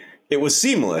mean. It was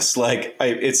seamless. Like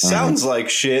it sounds like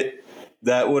shit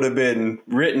that would have been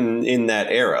written in that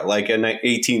era, like an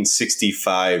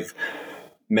 1865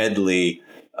 medley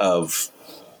of,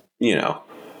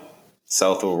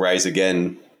 South will rise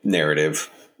again narrative.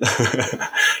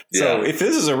 So if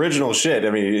this is original shit, I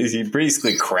mean, he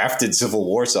basically crafted Civil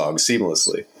War songs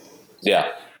seamlessly.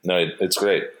 Yeah, no, it's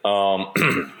great.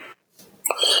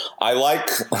 I like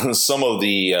some of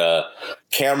the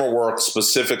camera work,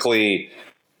 specifically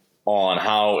on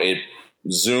how it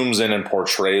zooms in and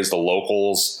portrays the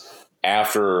locals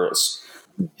after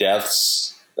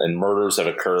deaths and murders have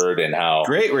occurred, and how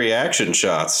great reaction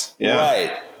shots. Yeah.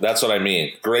 Right. That's what I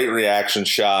mean. Great reaction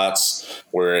shots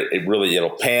where it'll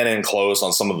pan in close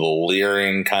on some of the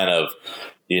leering kind of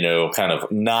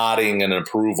nodding and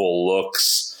approval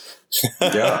looks.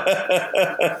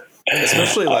 Yeah.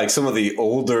 Especially like some of the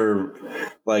older,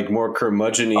 like more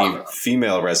curmudgeon-y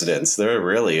female residents. They're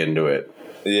really into it.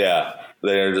 Yeah.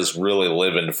 They're just really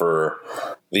living for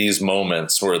these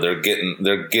moments where they're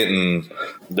getting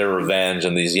their revenge,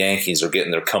 and these Yankees are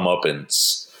getting their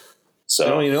comeuppance.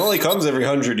 So it only comes every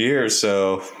 100 years.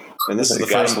 And this is the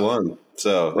first one.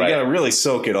 So you got to really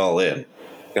soak it all in.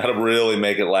 Got to really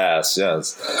make it last.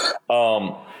 Yes.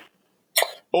 Overall,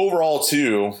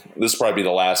 too, this will probably be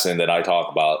the last thing that I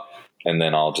talk about, and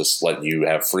then I'll just let you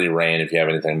have free reign if you have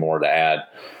anything more to add.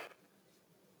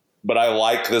 But I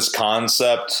like this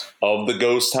concept of the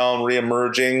ghost town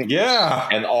reemerging. Yeah.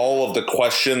 And all of the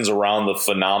questions around the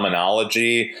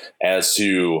phenomenology as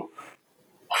to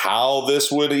how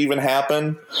this would even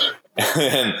happen.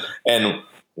 and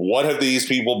what have these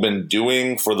people been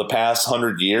doing for the past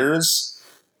 100 years?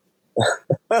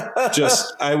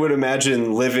 Just, I would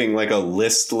imagine living like a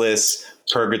listless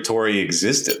purgatory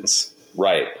existence.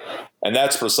 Right. And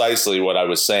that's precisely what I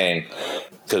was saying,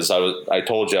 because I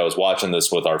told you I was watching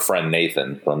this with our friend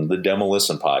Nathan from the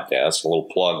Demolition podcast, a little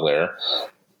plug there.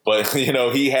 But,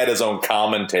 he had his own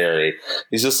commentary.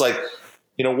 He's just like,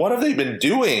 what have they been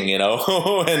doing, and I was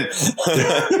like,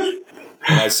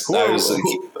 I was going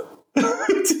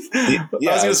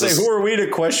to say, who are we to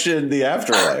question the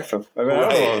afterlife? I mean, I don't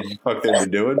know what the fuck they've been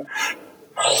doing.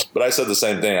 But I said the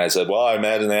same thing. I said, well, I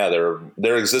imagine,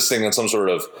 they're existing in some sort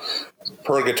of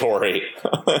purgatory.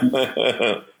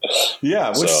 Yeah,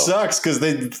 which sucks because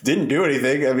they didn't do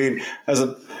anything. I mean,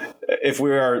 if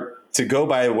we are to go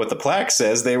by what the plaque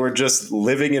says, they were just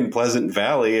living in Pleasant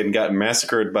Valley and got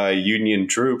massacred by Union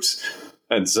troops.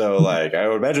 And so, I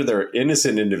would imagine they're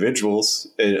innocent individuals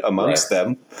amongst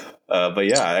them. But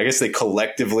yeah, I guess they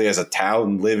collectively as a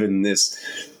town live in this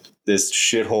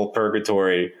shithole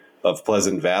purgatory of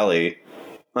Pleasant Valley.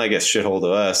 I guess shithole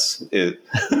to us is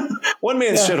one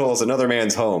man's shithole is another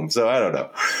man's home. So I don't know.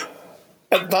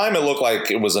 At the time, it looked like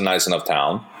it was a nice enough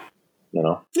town,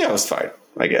 Yeah, it was fine,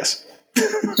 I guess.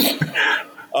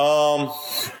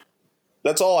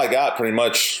 That's all I got, pretty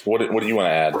much. What do you want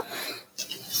to add?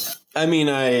 I mean,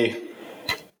 I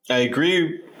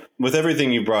agree with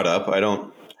everything you brought up. I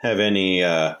don't have any.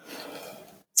 I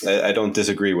don't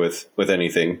disagree with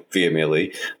anything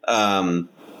vehemently. The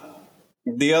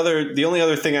only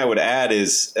other thing I would add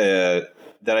is that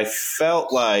I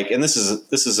felt like, and this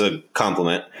is a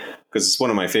compliment because it's one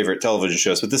of my favorite television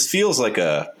shows, but this feels like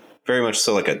very much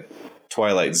so like a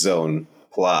Twilight Zone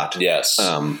plot. Yes.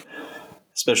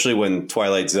 Especially when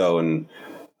Twilight Zone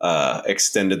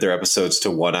extended their episodes to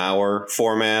 1 hour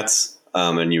formats,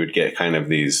 and you would get kind of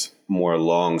these more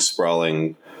long,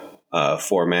 sprawling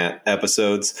format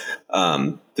episodes.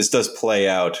 This does play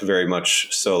out very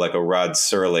much so like a Rod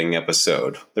Serling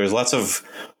episode. There's lots of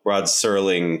Rod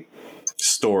Serling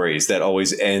stories that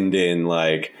always end in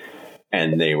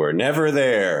and they were never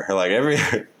there.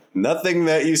 Nothing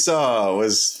that you saw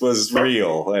was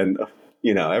real, and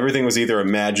everything was either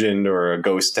imagined or a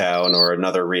ghost town or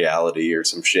another reality or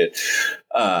some shit.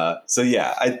 So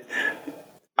yeah,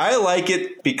 I like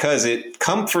it because it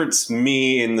comforts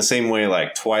me in the same way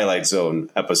like Twilight Zone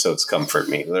episodes comfort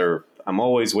me. I'm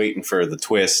always waiting for the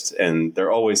twist, and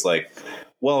they're always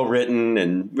well written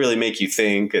and really make you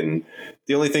think. And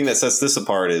the only thing that sets this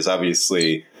apart is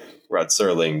obviously Rod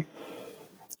Serling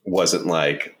wasn't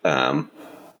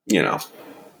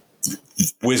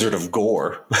Wizard of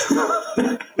Gore.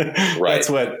 Right. That's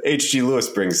what H.G. Lewis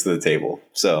brings to the table.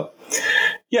 So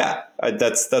yeah,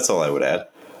 that's all I would add.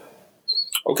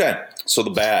 Okay, so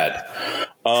the bad.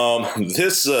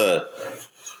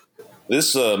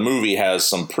 This movie has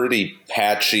some pretty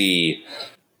patchy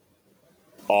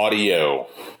audio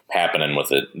happening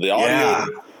with it. The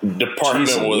audio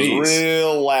department was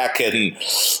real lacking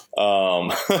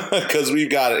because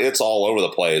it's all over the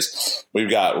place. We've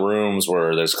got rooms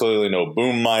where there's clearly no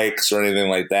boom mics or anything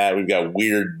like that. We've got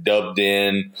weird dubbed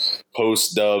in,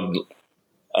 post dubbed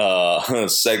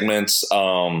segments.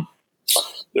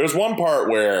 There's one part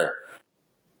where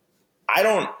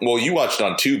you watched it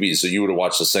on Tubi, so you would have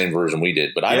watched the same version we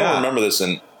did, but I don't remember this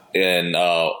in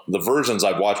the versions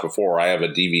I've watched before. I have a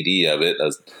DVD of it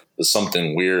as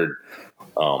Something Weird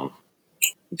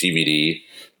DVD,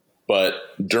 but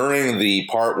during the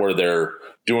part where they're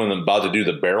about to do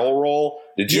the barrel roll,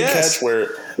 did you catch where?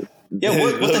 Yeah,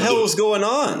 what the hell was going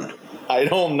on? I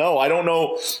don't know. I don't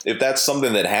know if that's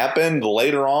something that happened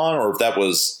later on or if that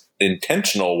was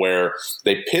intentional, where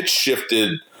they pitch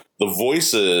shifted the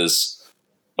voices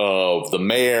of the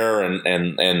mayor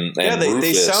and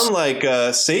they sound like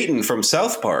Satan from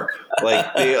South Park. Like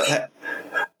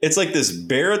it's like this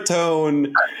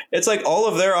baritone. It's like all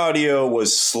of their audio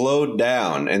was slowed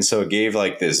down, and so it gave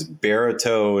like this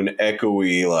baritone,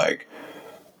 echoey, like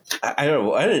I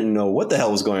didn't know what the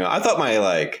hell was going on. I thought my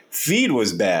like feed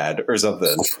was bad or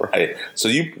something. Right. So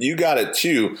you got it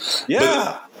too. Yeah.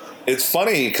 But it's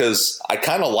funny because I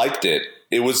kind of liked it.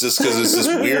 It was just because it's this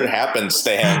weird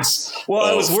happenstance. Well,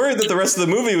 I was worried that the rest of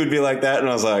the movie would be like that, and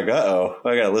I was like, uh-oh,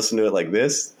 I got to listen to it like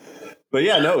this. But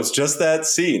yeah, no, it's just that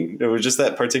scene. It was just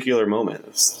that particular moment.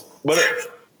 But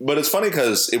it's funny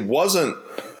because it wasn't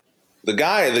the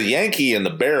guy, the Yankee in the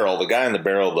barrel,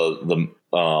 the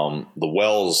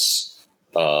Wells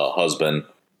husband.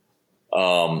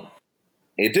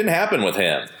 It didn't happen with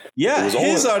him. Yeah,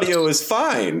 his audio is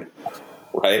fine.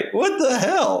 Right? What the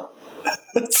hell?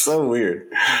 That's so weird.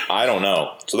 I don't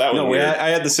know. So that was weird. I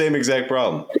had the same exact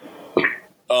problem.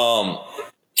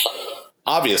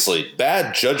 Obviously,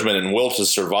 bad judgment and will to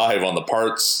survive on the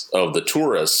parts of the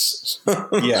tourists.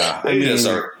 Yeah. They just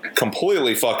are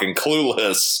completely fucking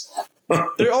clueless.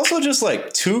 They're also just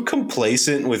like too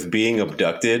complacent with being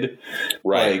abducted.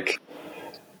 Right. Like,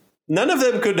 none of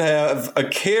them could have a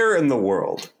care in the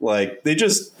world. Like, they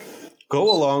just go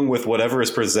along with whatever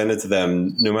is presented to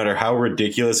them, no matter how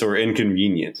ridiculous or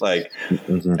inconvenient. Like,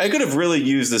 I could have really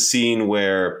used a scene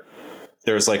where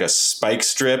there's like a spike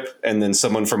strip and then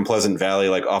someone from Pleasant Valley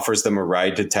like offers them a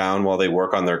ride to town while they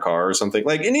work on their car or something.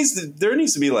 Like, there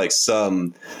needs to be like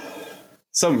some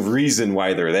reason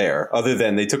why they're there, other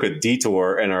than they took a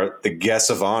detour and are the guests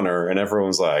of honor, and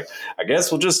everyone's like, I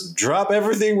guess we'll just drop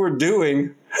everything we're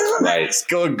doing. Right. Let's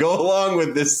go along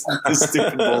with this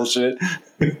stupid bullshit.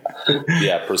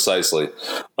 Yeah, precisely.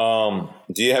 Do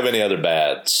you have any other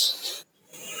bads?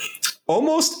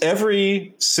 Almost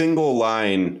every single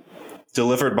line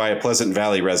delivered by a Pleasant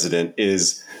Valley resident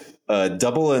is a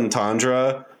double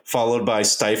entendre followed by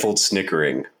stifled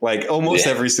snickering. Like almost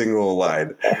every single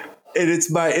line. And it's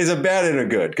a bad and a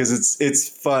good, because it's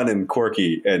fun and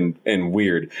quirky and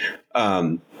weird.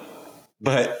 But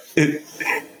it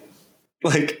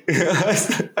like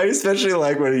I especially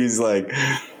like when he's like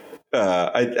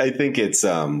I think it's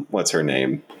what's her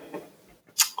name?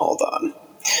 Hold on.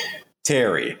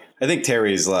 Terry. I think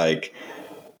Terry's like,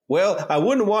 well, I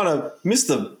wouldn't want to miss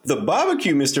the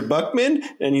barbecue, Mr. Buckman.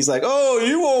 And he's like, oh,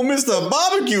 you won't miss the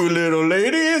barbecue, little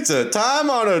lady. It's a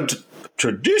time-honored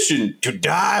tradition to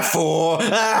die for.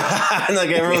 And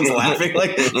like everyone's laughing.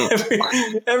 Like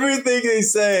everything they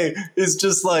say is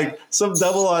just like some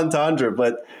double entendre.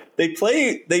 But they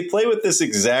play with this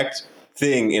exact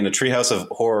thing in a Treehouse of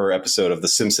Horror episode of The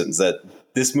Simpsons that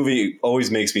this movie always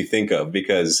makes me think of,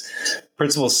 because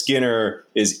Principal Skinner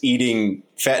is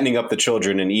fattening up the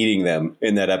children and eating them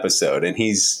in that episode. And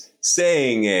he's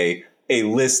saying a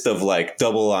list of like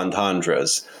double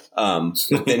entendres.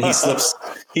 But then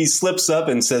he slips up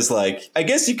and says like, I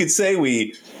guess you could say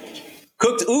we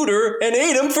cooked Ooter and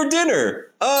ate him for dinner.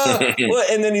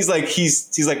 And then he's like,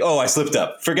 oh, I slipped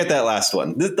up. Forget that last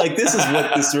one. This is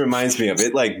what this reminds me of.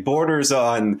 It like borders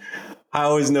on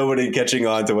how is nobody catching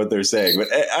on to what they're saying. But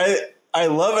I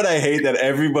love it. I hate that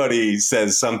everybody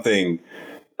says something,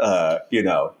 a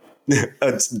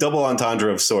double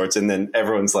entendre of sorts, and then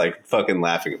everyone's like fucking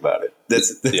laughing about it.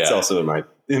 That's also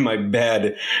in my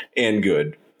bad and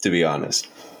good, to be honest.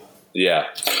 Yeah.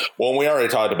 Well, we already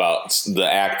talked about the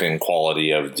acting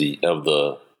quality of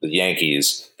the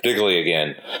Yankees, particularly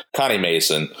again, Connie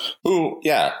Mason, who,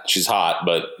 yeah, she's hot,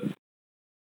 but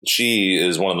she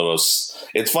is one of the most,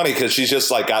 it's funny because she's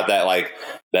just like got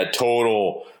that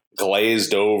total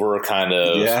glazed over kind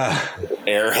of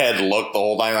airhead look the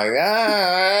whole time. Like,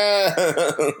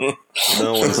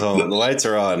 no one's home. The lights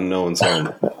are on. No one's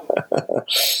home.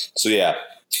 So yeah,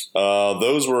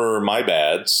 those were my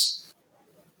bads.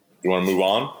 You want to move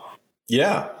on?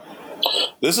 Yeah.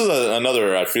 This is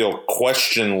another, I feel,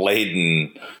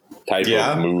 question-laden type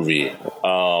of movie.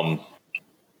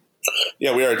 We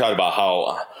already talked about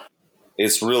how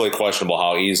it's really questionable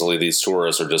how easily these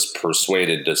tourists are just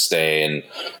persuaded to stay and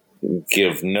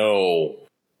give no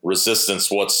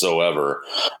resistance whatsoever.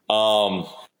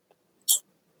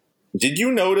 Did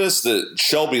you notice that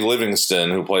Shelby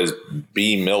Livingston, who plays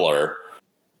B. Miller,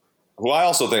 who I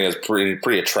also think is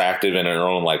pretty attractive in her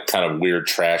own like kind of weird,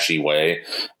 trashy way,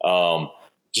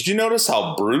 did you notice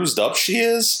how bruised up she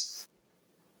is?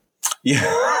 Yeah.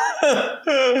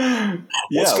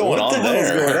 What's going what on the hell is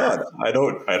there? going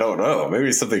on? I don't know.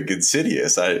 Maybe something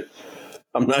insidious. I'm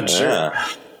not sure.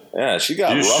 Yeah, she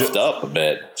got roughed up a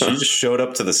bit. She just showed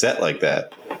up to the set like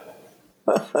that.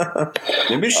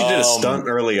 Maybe she did a stunt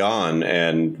early on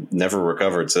and never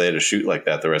recovered, so they had to shoot like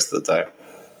that the rest of the time.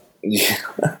 Yeah.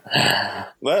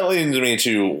 That leads me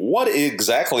to what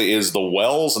exactly is the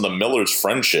Wells and the Millers'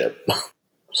 friendship?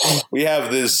 We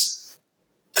have this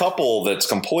couple that's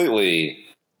completely,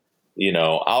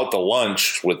 out to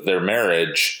lunch with their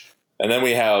marriage. And then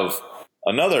we have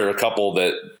another couple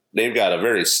that they've got a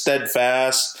very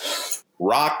steadfast,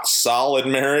 rock solid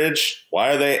marriage.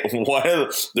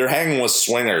 They're hanging with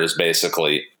swingers,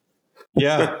 basically.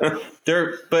 Yeah.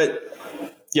 They're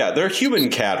human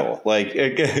cattle. Like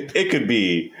it could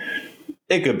be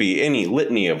any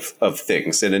litany of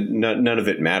things, and none of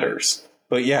it matters.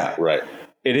 But yeah, right.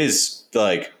 It is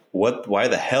like, why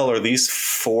the hell are these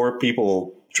four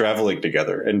people traveling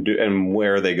together, and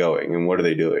where are they going, and what are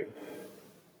they doing?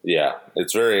 Yeah,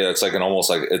 it's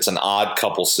an odd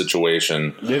couple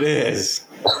situation. It is.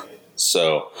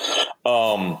 So,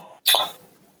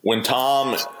 when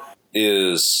Tom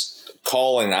is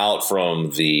calling out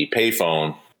from the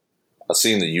payphone, a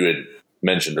scene that you had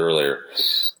mentioned earlier,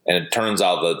 and it turns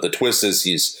out that the twist is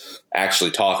he's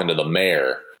actually talking to the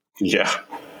mayor. Yeah.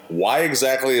 Why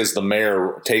exactly is the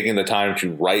mayor taking the time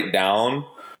to write down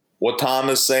what Tom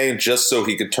is saying just so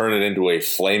he could turn it into a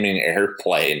flaming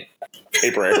airplane,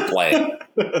 paper airplane?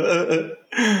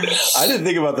 I didn't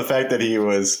think about the fact that he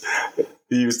was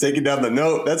taking down the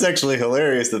note. That's actually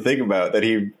hilarious to think about, that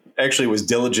he actually was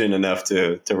diligent enough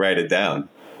to write it down.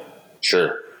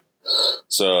 Sure.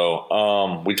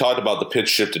 So we talked about the pitch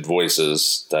shifted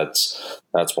voices. That's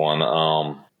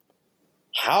one.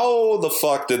 How the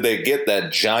fuck did they get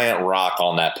that giant rock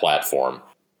on that platform?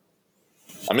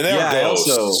 I mean, they are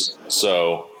ghosts,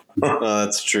 so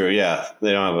that's true. Yeah,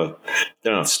 they don't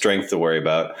have strength to worry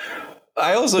about.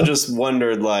 I also just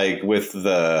wondered, like, with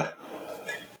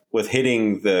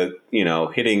hitting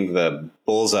the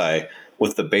bullseye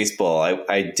with the baseball,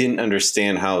 I didn't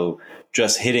understand how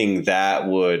just hitting that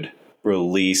would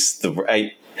release the.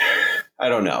 I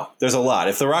don't know. There's a lot.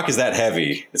 If the rock is that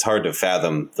heavy, it's hard to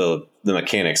fathom the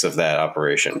mechanics of that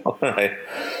operation. Right.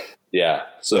 Yeah.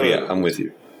 So yeah, I'm with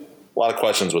you. A lot of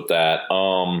questions with that.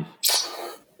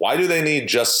 Why do they need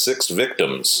just 6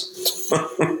 victims?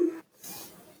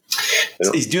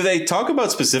 Do they talk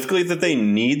about specifically that they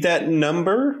need that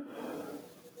number?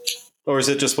 Or is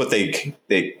it just what they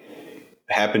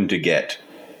happen to get?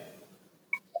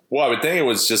 Well, I would think it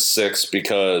was just 6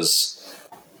 because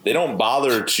they don't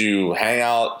bother to hang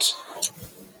out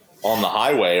on the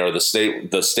highway or the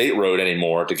state road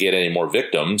anymore to get any more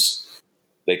victims.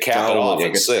 They cap it off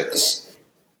at 6.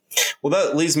 Well,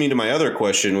 that leads me to my other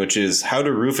question, which is, how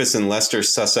do Rufus and Lester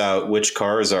suss out which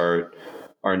cars are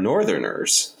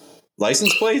Northerners?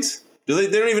 License plates? They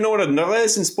don't even know what a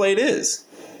license plate is.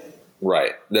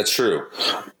 Right. That's true.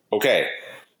 Okay.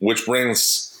 Which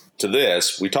brings to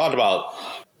this. We talked about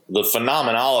the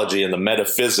phenomenology and the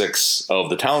metaphysics of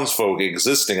the townsfolk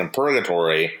existing in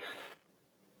purgatory.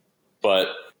 But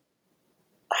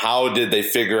how did they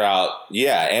figure out,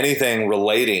 anything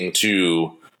relating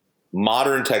to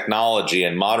modern technology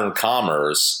and modern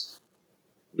commerce,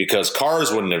 because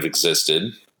cars wouldn't have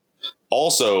existed.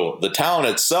 Also, the town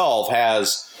itself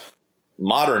has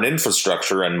modern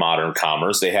infrastructure and modern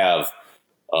commerce. They have,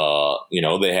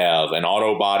 they have an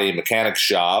auto body mechanic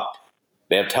shop.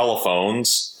 They have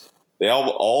telephones. They have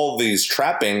all these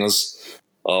trappings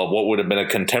of what would have been a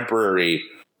contemporary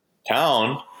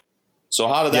town. So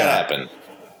how did that happen?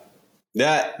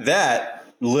 That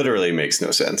literally makes no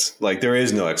sense. Like, there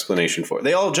is no explanation for it.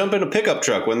 They all jump in a pickup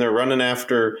truck when they're running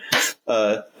after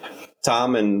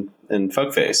Tom and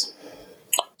Fuckface.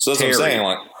 So that's what I'm saying.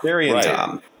 Like, Terry and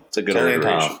Tom. It's a good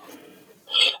alliteration.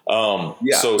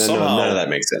 So somehow none of that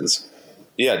makes sense.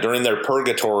 Yeah, during their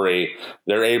purgatory,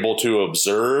 they're able to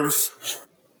observe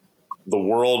the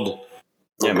world.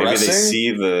 Yeah, maybe they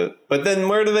see but then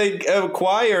where do they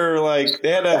acquire? Like,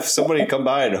 they had to have somebody come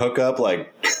by and hook up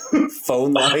like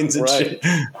phone lines and shit.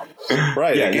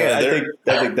 Right. Yeah,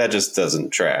 I think that just doesn't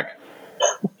track.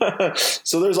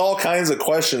 So there's all kinds of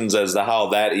questions as to how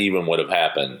that even would have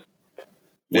happened.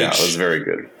 Yeah, it was very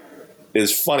good.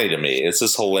 Is funny to me. It's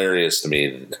just hilarious to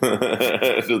me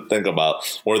to think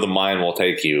about where the mind will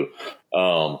take you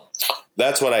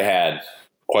That's what I had.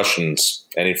 Questions?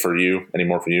 Any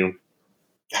more for you?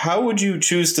 How would you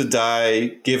choose to die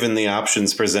given the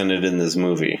options presented in this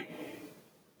movie?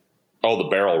 Oh, the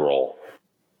barrel roll.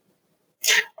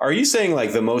 Are you saying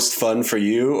like the most fun for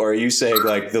you, or are you saying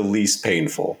like the least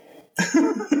painful?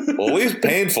 Well, least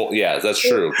painful. Yeah, that's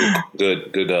true.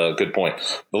 Good point.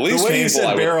 The least way painful. You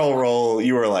said barrel roll,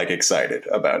 you were like excited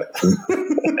about it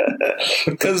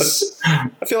because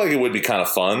I feel like it would be kind of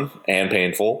fun and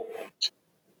painful.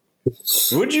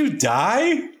 Would you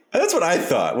die? That's what I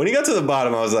thought. When you got to the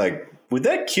bottom, I was like, would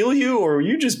that kill you, or would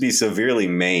you just be severely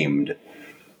maimed?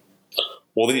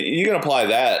 Well, you can apply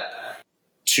that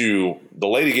to the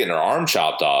lady getting her arm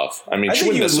chopped off. I mean, I she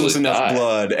think you wouldn't would lose enough die.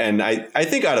 blood, and I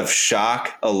think out of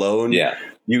shock alone,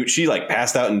 she like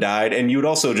passed out and died, and you would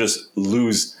also just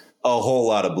lose a whole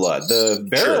lot of blood. The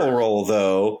barrel roll,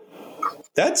 though,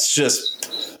 that's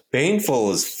just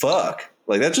painful as fuck.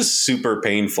 Like, that's just super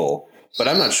painful. But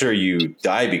I'm not sure you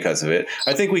die because of it.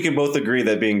 I think we can both agree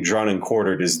that being drawn and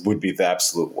quartered would be the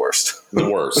absolute worst. The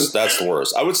worst. That's the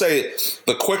worst. I would say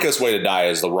the quickest way to die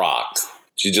is The Rock.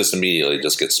 She just immediately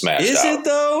just gets smashed out. Is it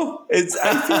though?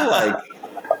 I feel like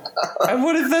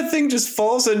what if that thing just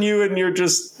falls on you and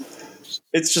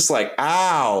it's just like,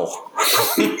 ow.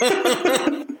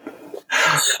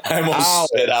 I almost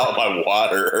spit out my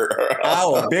water.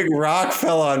 Ow, a big rock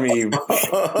fell on me, you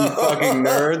fucking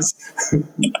nerds.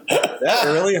 That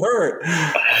really hurt.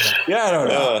 Yeah, I don't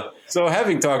know. So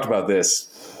having talked about this,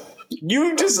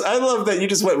 I love that you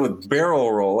just went with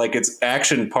barrel roll like it's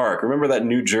Action Park. Remember that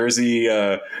New Jersey,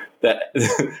 that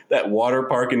water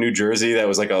park in New Jersey that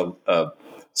was like a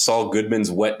Saul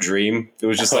Goodman's wet dream? It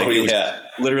was just like it was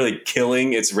literally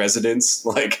killing its residents.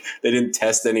 Like they didn't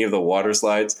test any of the water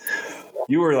slides.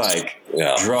 You were like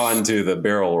drawn to the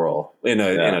barrel roll in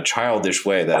a childish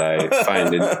way that I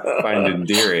find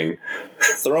endearing.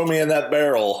 Throw me in that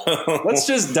barrel. Let's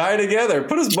just die together.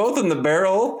 Put us both in the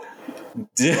barrel.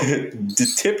 Tip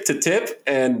to tip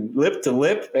and lip to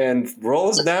lip and roll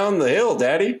us down the hill,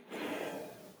 Daddy.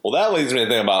 Well, that leads me to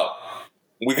think about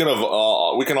we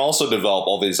can also develop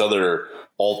all these other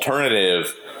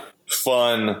alternative,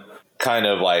 fun kind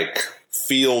of like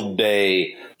field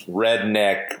day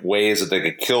redneck ways that they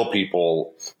could kill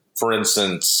people. For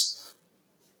instance,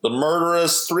 the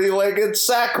murderous three-legged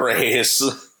sack race.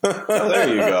 Oh, there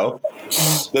you go.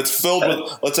 That's filled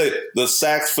with, let's say, the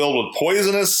sack's filled with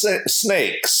poisonous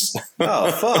snakes.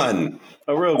 Oh, fun.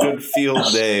 A real good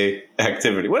field day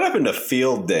activity. What happened to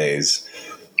field days?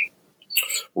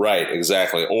 Right,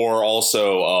 exactly. Or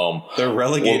also... they're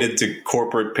relegated to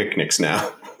corporate picnics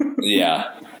now.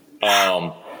 Yeah.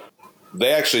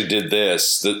 They actually did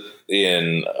this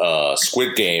in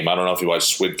Squid Game. I don't know if you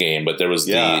watched Squid Game, but there was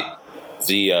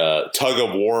the tug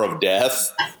of war of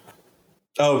death.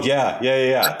 Oh, yeah.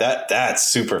 That's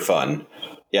super fun.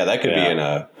 Yeah, that could be in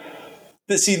a...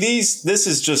 See, this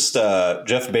is just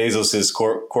Jeff Bezos'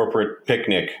 corporate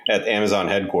picnic at Amazon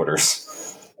headquarters.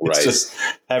 It's Right. just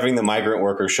having the migrant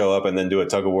workers show up and then do a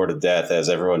tug of war to death as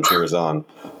everyone cheers on.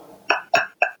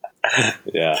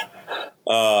 Yeah.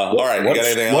 All right. You got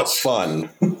anything else? What's fun?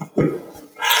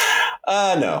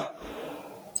 No.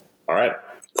 All right.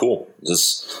 Cool.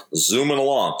 Just zooming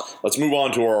along. Let's move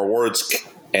on to our awards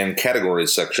and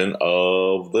categories section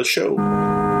of the show.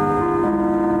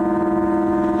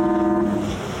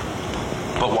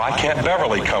 But why can't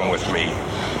Beverly come with me?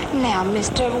 Now,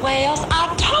 Mr. Wells,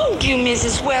 I told you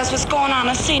Mrs. Wells was going on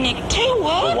a scenic tour.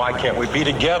 But why can't we be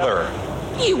together?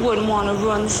 You wouldn't want to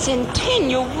run the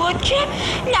Centennial, would you?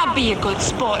 Now be a good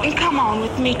sport and come on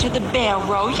with me to the barrel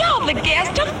roll. Y'all the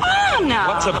guest of honor.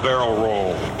 What's a barrel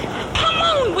roll? Come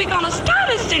on, we're going to start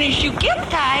as soon as you get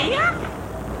there.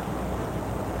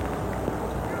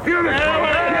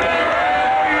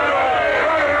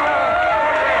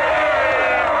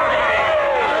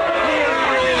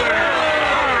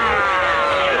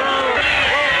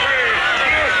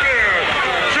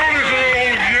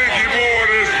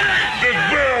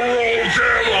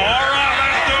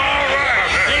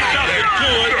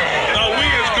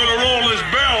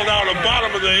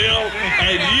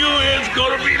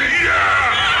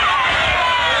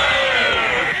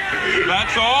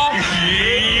 That's all?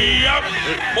 Yep.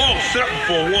 Well, except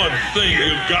for one thing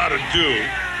you gotta do.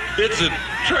 It's a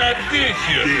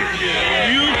tradition.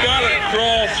 You gotta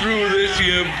crawl through this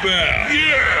here bell.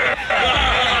 Yeah.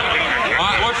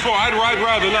 What for? I'd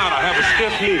rather not. I have a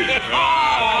stiff knee.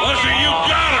 Listen, you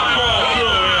gotta crawl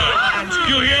through it.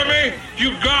 You hear me? You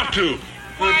got to.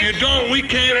 If you don't, we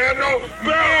can't have no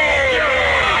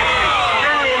bell.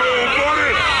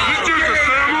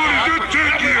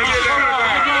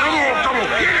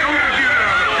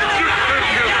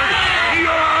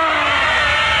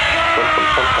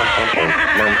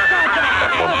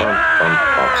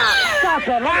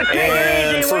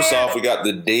 And first off, we got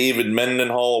the David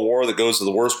Mendenhall Award that goes to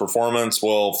the worst performance.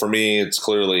 Well, for me, it's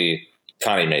clearly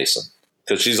Connie Mason,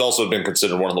 because she's also been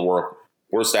considered one of the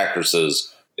worst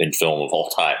actresses in film of all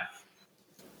time.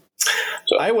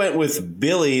 So. I went with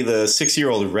Billy, the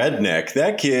 6-year-old redneck.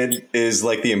 That kid is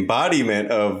like the embodiment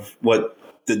of what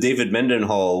the David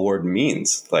Mendenhall Award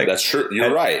means. Like, that's true.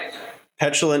 You're right.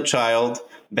 Petulant child,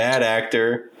 bad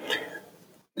actor.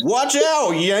 Watch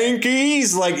out,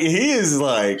 Yankees! Like, he is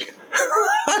like,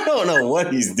 I don't know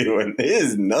what he's doing. It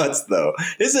is nuts, though.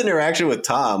 His interaction with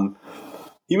Tom,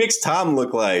 he makes Tom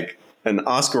look like an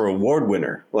Oscar Award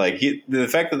winner. Like, the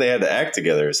fact that they had to act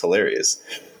together is hilarious.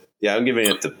 Yeah, I'm giving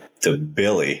it to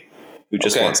Billy, who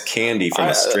just wants candy from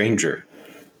a stranger.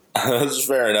 That's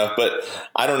fair enough, but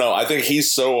I don't know. I think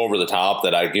he's so over the top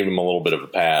that I give him a little bit of a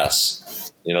pass.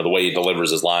 You know, the way he delivers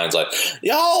his lines, like,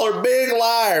 y'all are big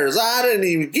liars. I didn't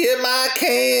even get my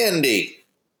candy.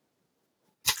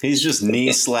 He's just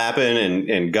knee slapping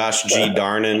and gosh gee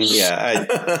darnin'. Yeah,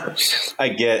 I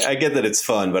get that it's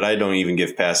fun, but I don't even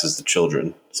give passes to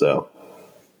children. So,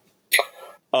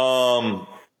 the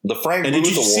Frank and Booth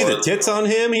did you Award, see the tits on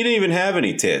him? He didn't even have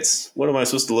any tits. What am I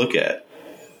supposed to look at?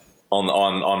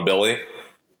 On Billy?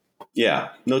 Yeah,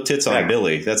 no tits on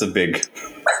Billy. That's a big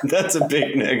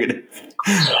negative.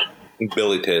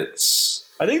 Billy tits.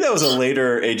 I think that was a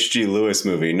later H.G. Lewis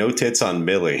movie. No tits on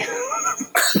Billy.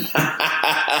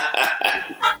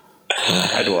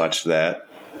 I'd watch that.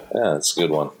 Yeah, that's a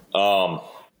good one.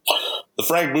 The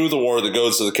Frank Booth Award that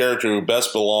goes to the character who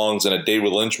best belongs in a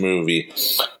David Lynch movie.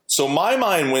 So my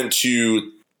mind went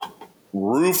to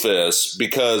Rufus,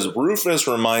 because Rufus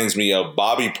reminds me of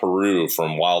Bobby Peru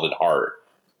from Wild at Heart.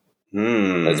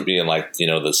 As being like, you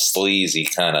know, the sleazy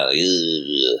kind of.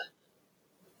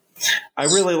 I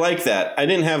really like that. I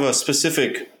didn't have a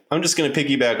specific. I'm just going to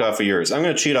piggyback off of yours. I'm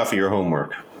going to cheat off of your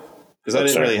homework because I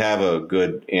didn't really have a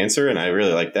good answer, and I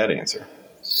really like that answer.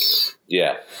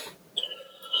 Yeah.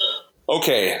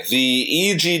 Okay, the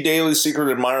E.G. Daily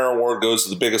Secret Admirer Award goes to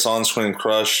the biggest on-screen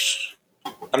crush.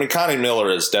 I mean, Connie Miller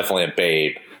is definitely a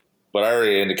babe, but I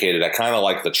already indicated I kind of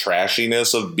like the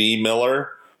trashiness of B.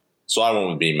 Miller, so I went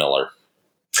with B. Miller.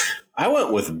 I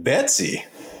went with Betsy.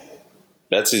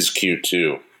 Betsy's cute,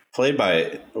 too. Played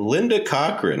by Linda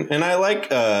Cochran. And I like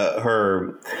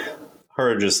her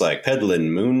just like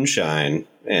peddling moonshine.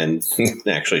 And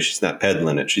actually, she's not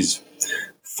peddling it. She's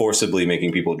forcibly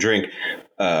making people drink,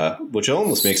 which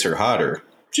almost makes her hotter.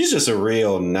 She's just a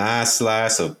real nice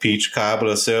slice of peach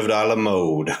cobbler served a la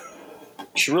mode.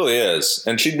 She really is.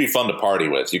 And she'd be fun to party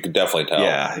with. You could definitely tell.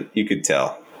 Yeah, you could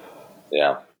tell.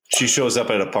 Yeah. She shows up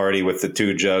at a party with the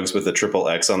 2 jugs with the triple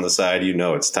X on the side. You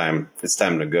know it's time. It's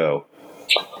time to go.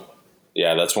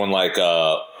 Yeah, that's when, like,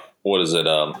 what is it?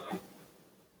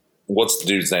 What's the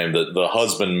dude's name? The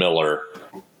husband Miller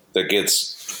that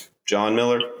gets John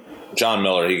Miller. John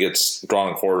Miller. He gets drawn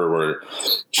and quartered where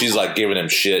she's like giving him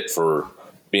shit for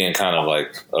being kind of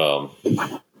like like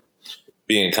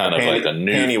a noob.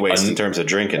 Panty waste in terms of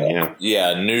drinking. Yeah.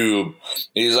 Yeah, noob.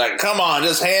 He's like, come on,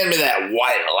 just hand me that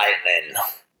white lightning.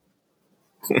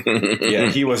 Yeah,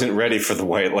 he wasn't ready for the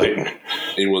white lightning.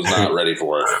 He was not ready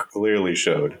for it. Clearly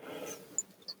showed.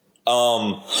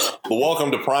 The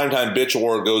Welcome to Primetime Bitch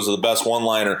Award goes to the best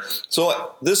one-liner.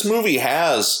 So this movie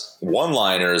has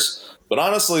one-liners, but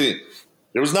honestly,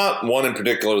 there was not one in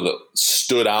particular that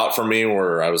stood out for me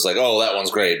where I was like, oh, that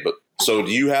one's great. But so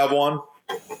do you have one?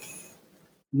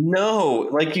 No,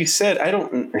 like you said, I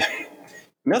don't.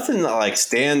 Nothing that like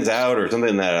stands out or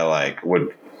something that I like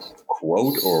would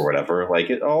quote or whatever. Like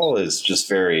it all is just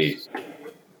very.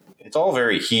 It's all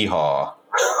very hee-haw.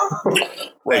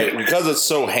 Right, because it's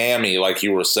so hammy, like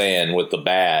you were saying with the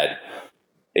bad,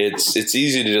 it's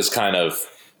easy to just kind of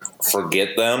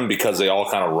forget them because they all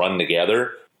kind of run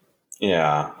together.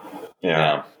 Yeah.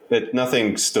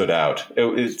 Nothing stood out.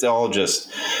 It's all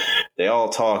just they all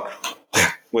talk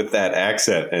with that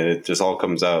accent, and it just all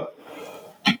comes out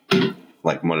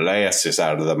like molasses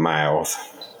out of the mouth.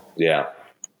 Yeah.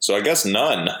 So I guess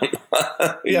none.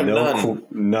 We have none.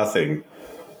 Nothing.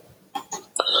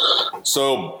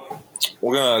 So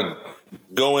we're going to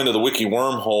go into the wiki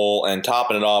wormhole and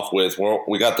topping it off with, well,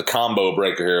 we got the combo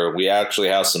breaker here. We actually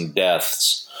have some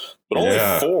deaths, but only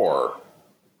 4.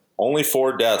 Only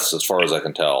 4 deaths as far as I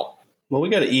can tell. Well, we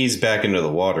got to ease back into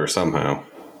the water somehow.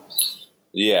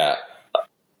 Yeah.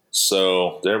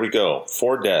 So there we go.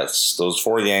 4 deaths. Those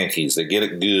 4 Yankees, they get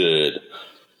it good.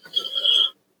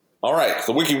 All right.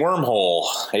 The wiki wormhole,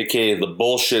 a.k.a. the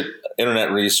bullshit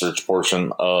internet research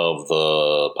portion of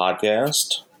the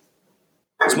podcast.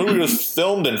 This movie was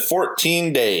filmed in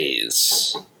 14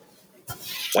 days.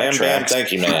 Wham bam,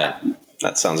 thank you, man.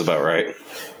 That sounds about right.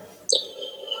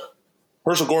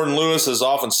 Herschel Gordon Lewis has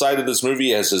often cited this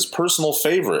movie as his personal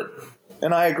favorite,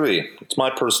 and I agree. It's my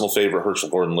personal favorite Herschel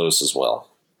Gordon Lewis as well.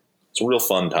 It's a real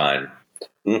fun time.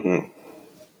 Mm-hmm.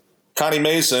 Connie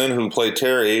Mason, who played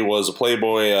Terry, was a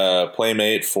Playboy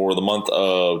playmate for the month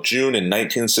of June in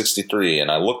 1963,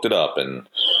 and I looked it up, and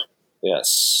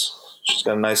yes, she's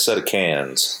got a nice set of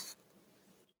cans.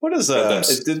 What is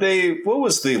what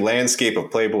was the landscape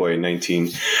of Playboy in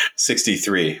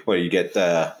 1963? What, you get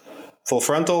full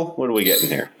frontal? What are we getting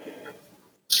here?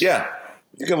 Yeah,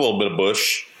 you get a little bit of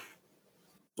bush.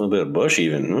 A little bit of bush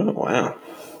even. Oh, wow.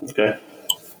 Okay.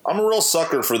 I'm a real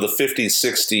sucker for the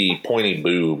 50-60 pointy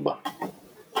boob.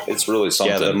 It's really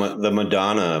something. Yeah, the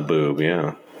Madonna boob,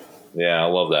 yeah. Yeah, I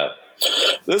love that.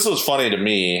 This was funny to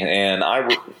me, and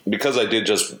because I did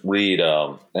just read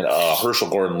a Herschel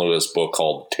Gordon Lewis book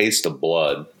called Taste of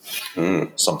Blood,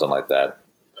 something like that.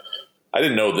 I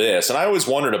didn't know this, and I always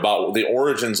wondered about the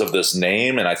origins of this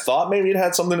name, and I thought maybe it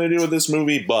had something to do with this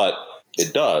movie, but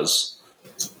it does.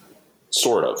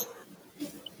 Sort of.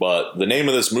 But the name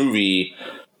of this movie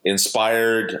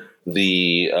inspired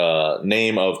the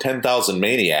name of 10,000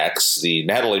 Maniacs, the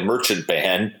Natalie Merchant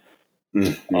Band.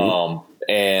 Mm-hmm.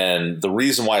 And the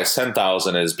reason why it's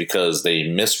 10,000 is because they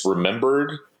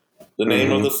misremembered the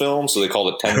name of the film, so they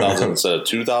called it 10,000 instead of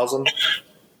 2,000.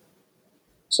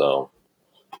 So,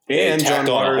 and John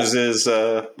Waters is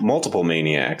multiple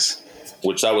Maniacs,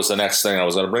 which that was the next thing I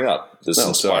was going to bring up. This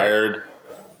inspired. Sorry.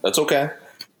 That's okay.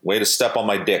 Way to step on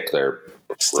my dick there.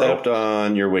 Stepped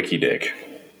on your wiki dick.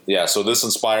 Yeah, so this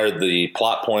inspired the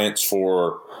plot points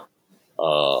for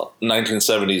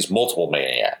 1970s Multiple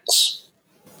Maniacs.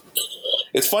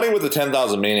 It's funny with the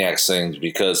 10,000 Maniacs thing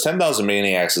because 10,000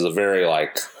 Maniacs is a very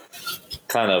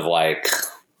kind of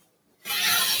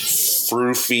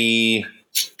froofy,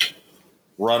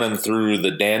 running through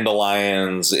the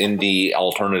Dandelions indie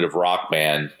alternative rock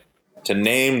band. To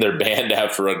name their band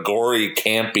after a gory,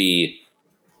 campy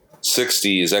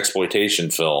 60s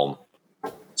exploitation film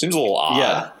seems a little odd.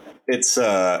 Yeah,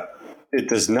 it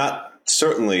does not,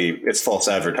 certainly it's false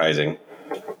advertising.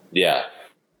 Yeah.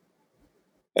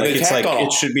 And it's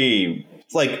it should be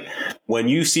like when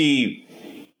you see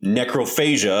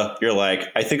Necrophagia, you're like,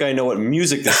 I think I know what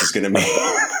music this is going to make.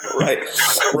 Right.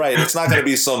 It's not going to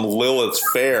be some Lilith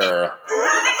Fair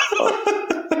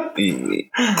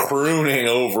crooning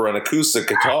over an acoustic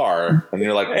guitar, and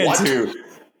you're like, what?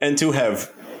 And to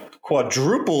have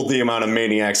quadrupled the amount of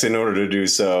Maniacs in order to do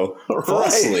so.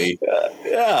 Falsely.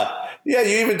 Yeah. You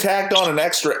even tacked on an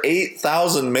extra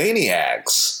 8,000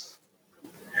 Maniacs.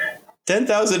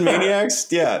 10,000 Maniacs?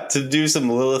 Yeah, to do some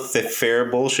Lilith Fair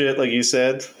bullshit, like you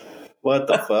said. What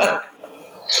the fuck?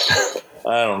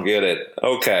 I don't get it.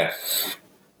 Okay.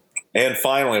 And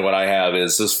finally, what I have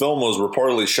is this film was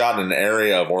reportedly shot in an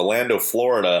area of Orlando,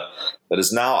 Florida, that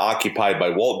is now occupied by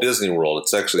Walt Disney World.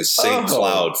 It's actually St.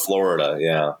 Cloud, Florida.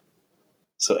 Yeah.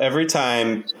 So every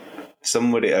time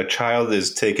a child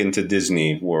is taken to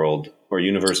Disney World or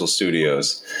Universal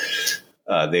Studios,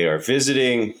 they are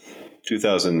visiting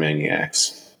 2,000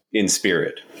 Maniacs in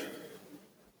spirit.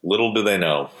 Little do they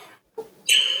know.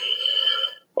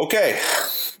 Okay.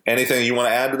 Anything you want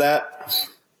to add to that?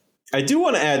 I do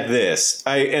want to add this.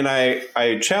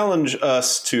 I challenge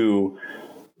us to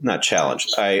not challenge.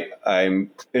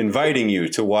 I'm inviting you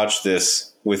to watch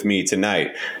this with me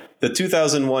tonight. The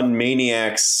 2001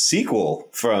 Maniacs sequel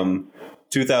from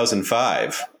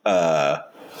 2005,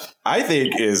 I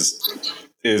think is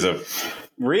a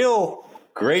real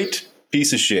great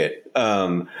piece of shit.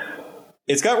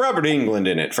 It's got Robert Englund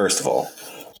in it, first of all.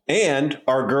 And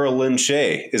our girl Lynn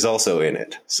Shay is also in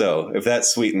it. So if that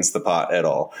sweetens the pot at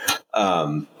all,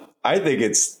 I think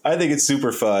it's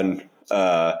super fun.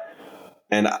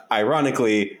 And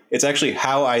ironically, it's actually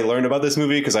how I learned about this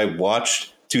movie, because I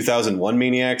watched 2001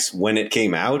 Maniacs when it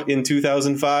came out in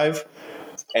 2005,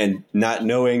 and not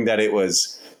knowing that it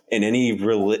was in any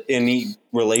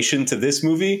relation to this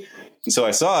movie. And so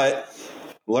I saw it,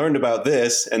 learned about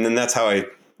this, and then that's how I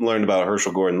learned about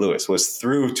Herschel Gordon Lewis, was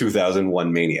through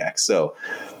 2001 Maniacs. So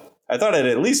I thought I'd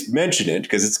at least mention it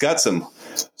because it's got some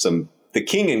the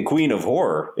king and queen of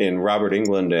horror in Robert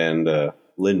Englund and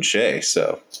Lynn Shay.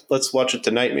 So let's watch it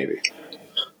tonight, maybe.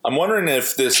 I'm wondering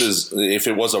if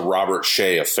it was a Robert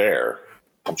Shay affair.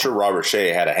 I'm sure Robert Shay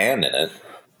had a hand in it,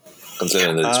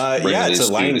 considering that it's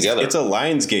bringing these two together. It's a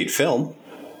Lionsgate film.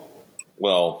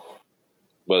 Well,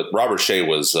 but Robert Shay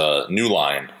was New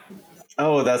Line.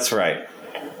 Oh, that's right.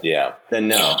 Yeah. Then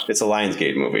no, it's a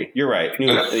Lionsgate movie. You're right.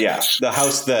 Yeah, the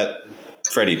house that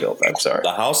Freddie built. I'm sorry.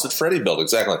 The house that Freddie built,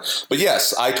 exactly. But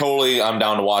yes, I'm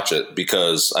down to watch it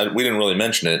because we didn't really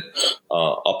mention it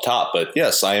up top. But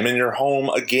yes, I am in your home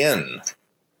again.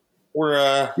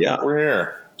 We're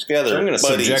here together. So I'm going to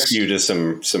subject you to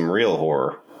some real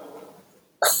horror.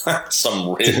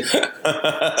 some real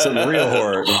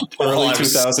horror. Early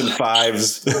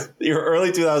 2005's. Your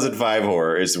early 2005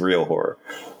 horror is real horror.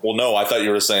 Well, no, I thought you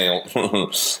were saying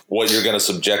what you're going to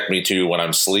subject me to when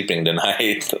I'm sleeping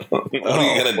tonight. What are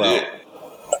you going to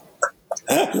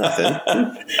do? Nothing.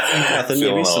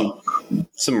 Maybe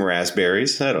some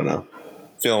raspberries. I don't know.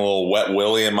 Feeling a little wet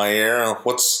willy in my ear.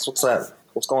 What's that?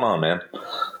 What's going on, man?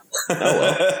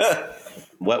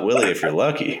 Wet willy if you're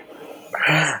lucky.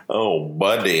 Oh,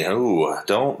 buddy. Ooh,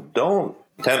 don't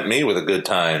tempt me with a good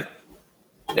time,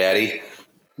 Daddy.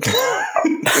 All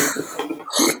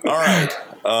right.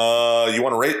 You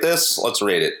want to rate this? Let's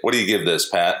rate it. What do you give this,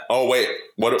 Pat? Oh, wait.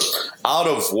 What? Out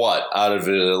of what? Out of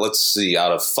let's see.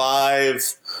 Out of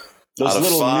 5. Those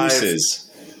little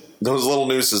nooses. Those little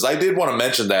nooses. I did want to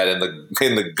mention that in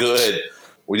the good.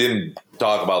 We didn't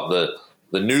talk about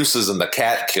the nooses and the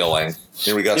cat killing.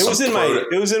 Here we got. It was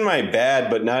in my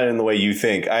bad, but not in the way you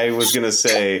think. I was going to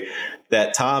say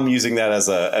that Tom using that as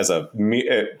a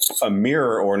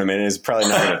mirror ornament is probably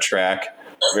not going to track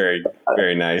very,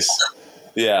 very nice.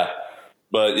 Yeah,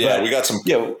 but we got some.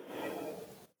 Yeah,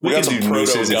 we got some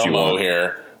proto gummo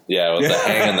here. Yeah, with the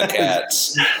hanging the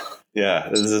cats. Yeah,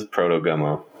 this is proto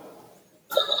gummo.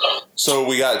 So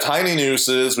we got tiny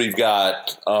nooses. We've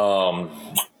got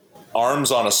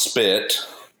arms on a spit.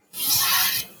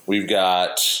 We've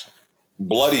got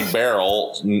bloody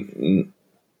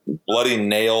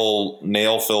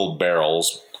nail-filled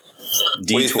barrels.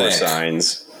 Detour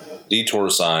signs. Detour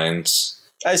signs.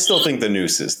 I still think the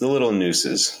little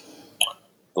nooses.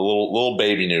 The little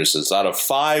baby nooses. Out of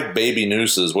 5 baby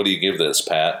nooses, what do you give this,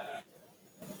 Pat?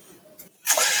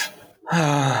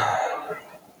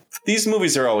 These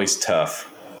movies are always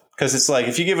tough because it's like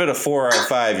if you give it a 4 out of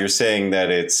 5, you're saying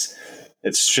that it's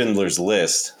Schindler's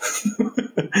List.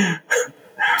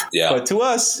 Yeah. But to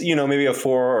us, maybe a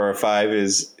 4 or a 5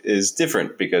 is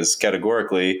different because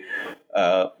categorically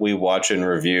we watch and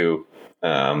review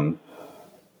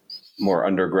more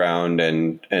underground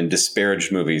and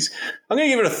disparaged movies. I'm going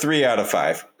to give it a 3 out of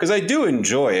 5 because I do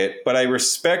enjoy it, but I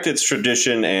respect its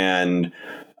tradition and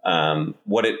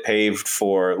what it paved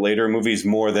for later movies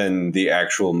more than the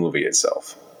actual movie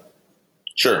itself.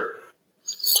 Sure.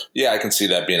 Yeah, I can see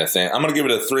that being a thing. I'm going to give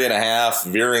it a 3.5,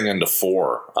 veering into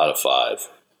 4 out of 5.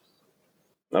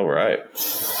 All right.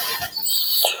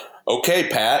 Okay,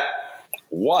 Pat.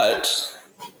 What,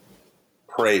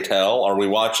 pray tell, are we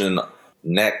watching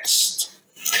next?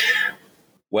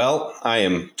 Well, I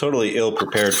am totally ill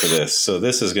prepared for this, so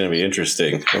this is going to be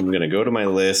interesting. I'm going to go to my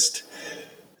list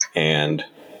and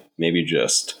maybe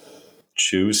just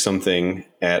choose something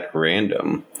at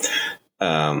random.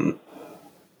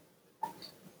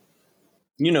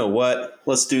 You know what?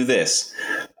 Let's do this.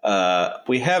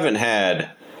 We haven't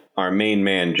had our main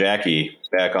man Jackie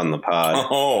back on the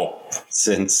pod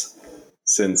since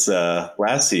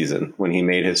last season when he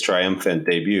made his triumphant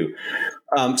debut.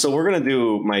 So we're going to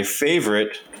do my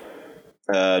favorite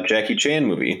Jackie Chan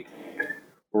movie,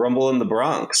 Rumble in the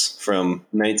Bronx from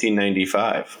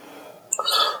 1995.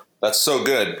 That's so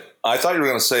good. I thought you were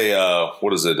going to say,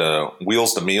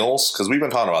 Wheels to Meals? Because we've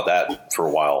been talking about that for a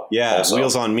while. Yeah, also.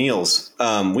 Wheels on Meals.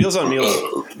 Wheels on Meals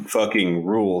fucking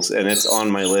rules, and it's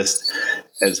on my list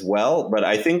as well. But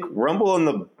I think Rumble in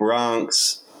the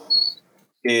Bronx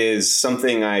is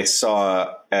something I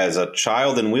saw as a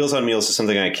child, and Wheels on Meals is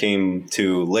something I came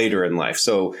to later in life.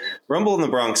 So Rumble in the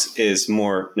Bronx is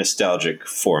more nostalgic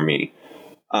for me.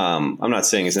 I'm not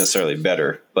saying it's necessarily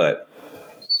better, but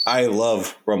I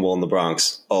love Rumble in the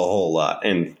Bronx a whole lot,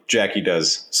 and Jackie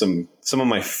does some of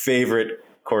my favorite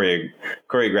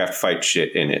choreographed fight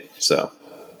shit in it. So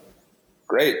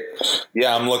great.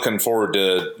 Yeah, I'm looking forward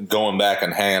to going back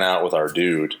and hanging out with our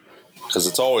dude because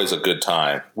it's always a good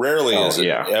time. Rarely is it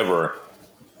ever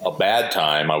a bad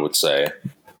time, I would say.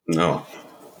 No.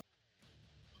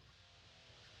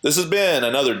 This has been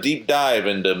another deep dive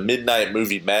into Midnight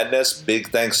Movie Madness. Big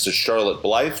thanks to Charlotte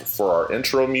Blythe for our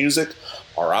intro music.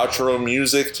 Our outro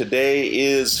music today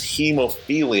is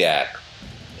Hemophiliac.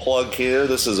 Plug here.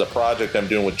 This is a project I'm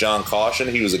doing with John Caution.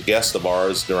 He was a guest of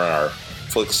ours during our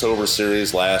Flicksober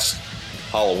series last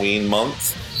Halloween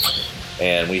month.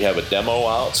 And we have a demo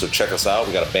out, so check us out.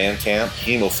 We got a Bandcamp,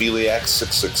 Hemophiliac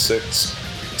 666.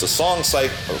 It's a song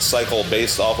cycle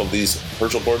based off of these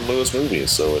Herschel Gordon Lewis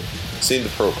movies, so it seemed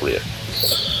appropriate.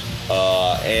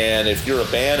 And if you're a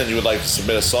band and you would like to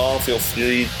submit a song, feel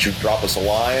free to drop us a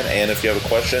line. And if you have a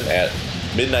question, at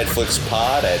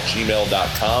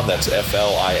midnightflixpod@gmail.com. That's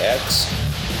FLIX.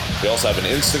 We also have an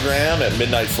Instagram at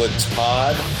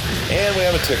midnightflixpod, and we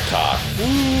have a TikTok.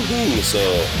 Woohoo! So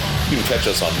you can catch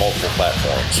us on multiple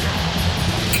platforms.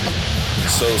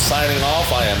 So signing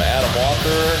off, I am Adam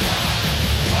Walker,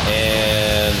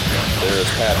 and there's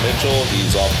Pat Mitchell.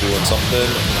 He's off doing something.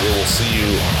 We will see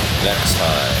you next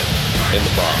time in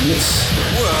the Bronx.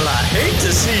 Well, I hate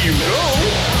to see you go,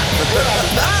 but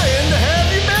I'm dying to have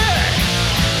you back.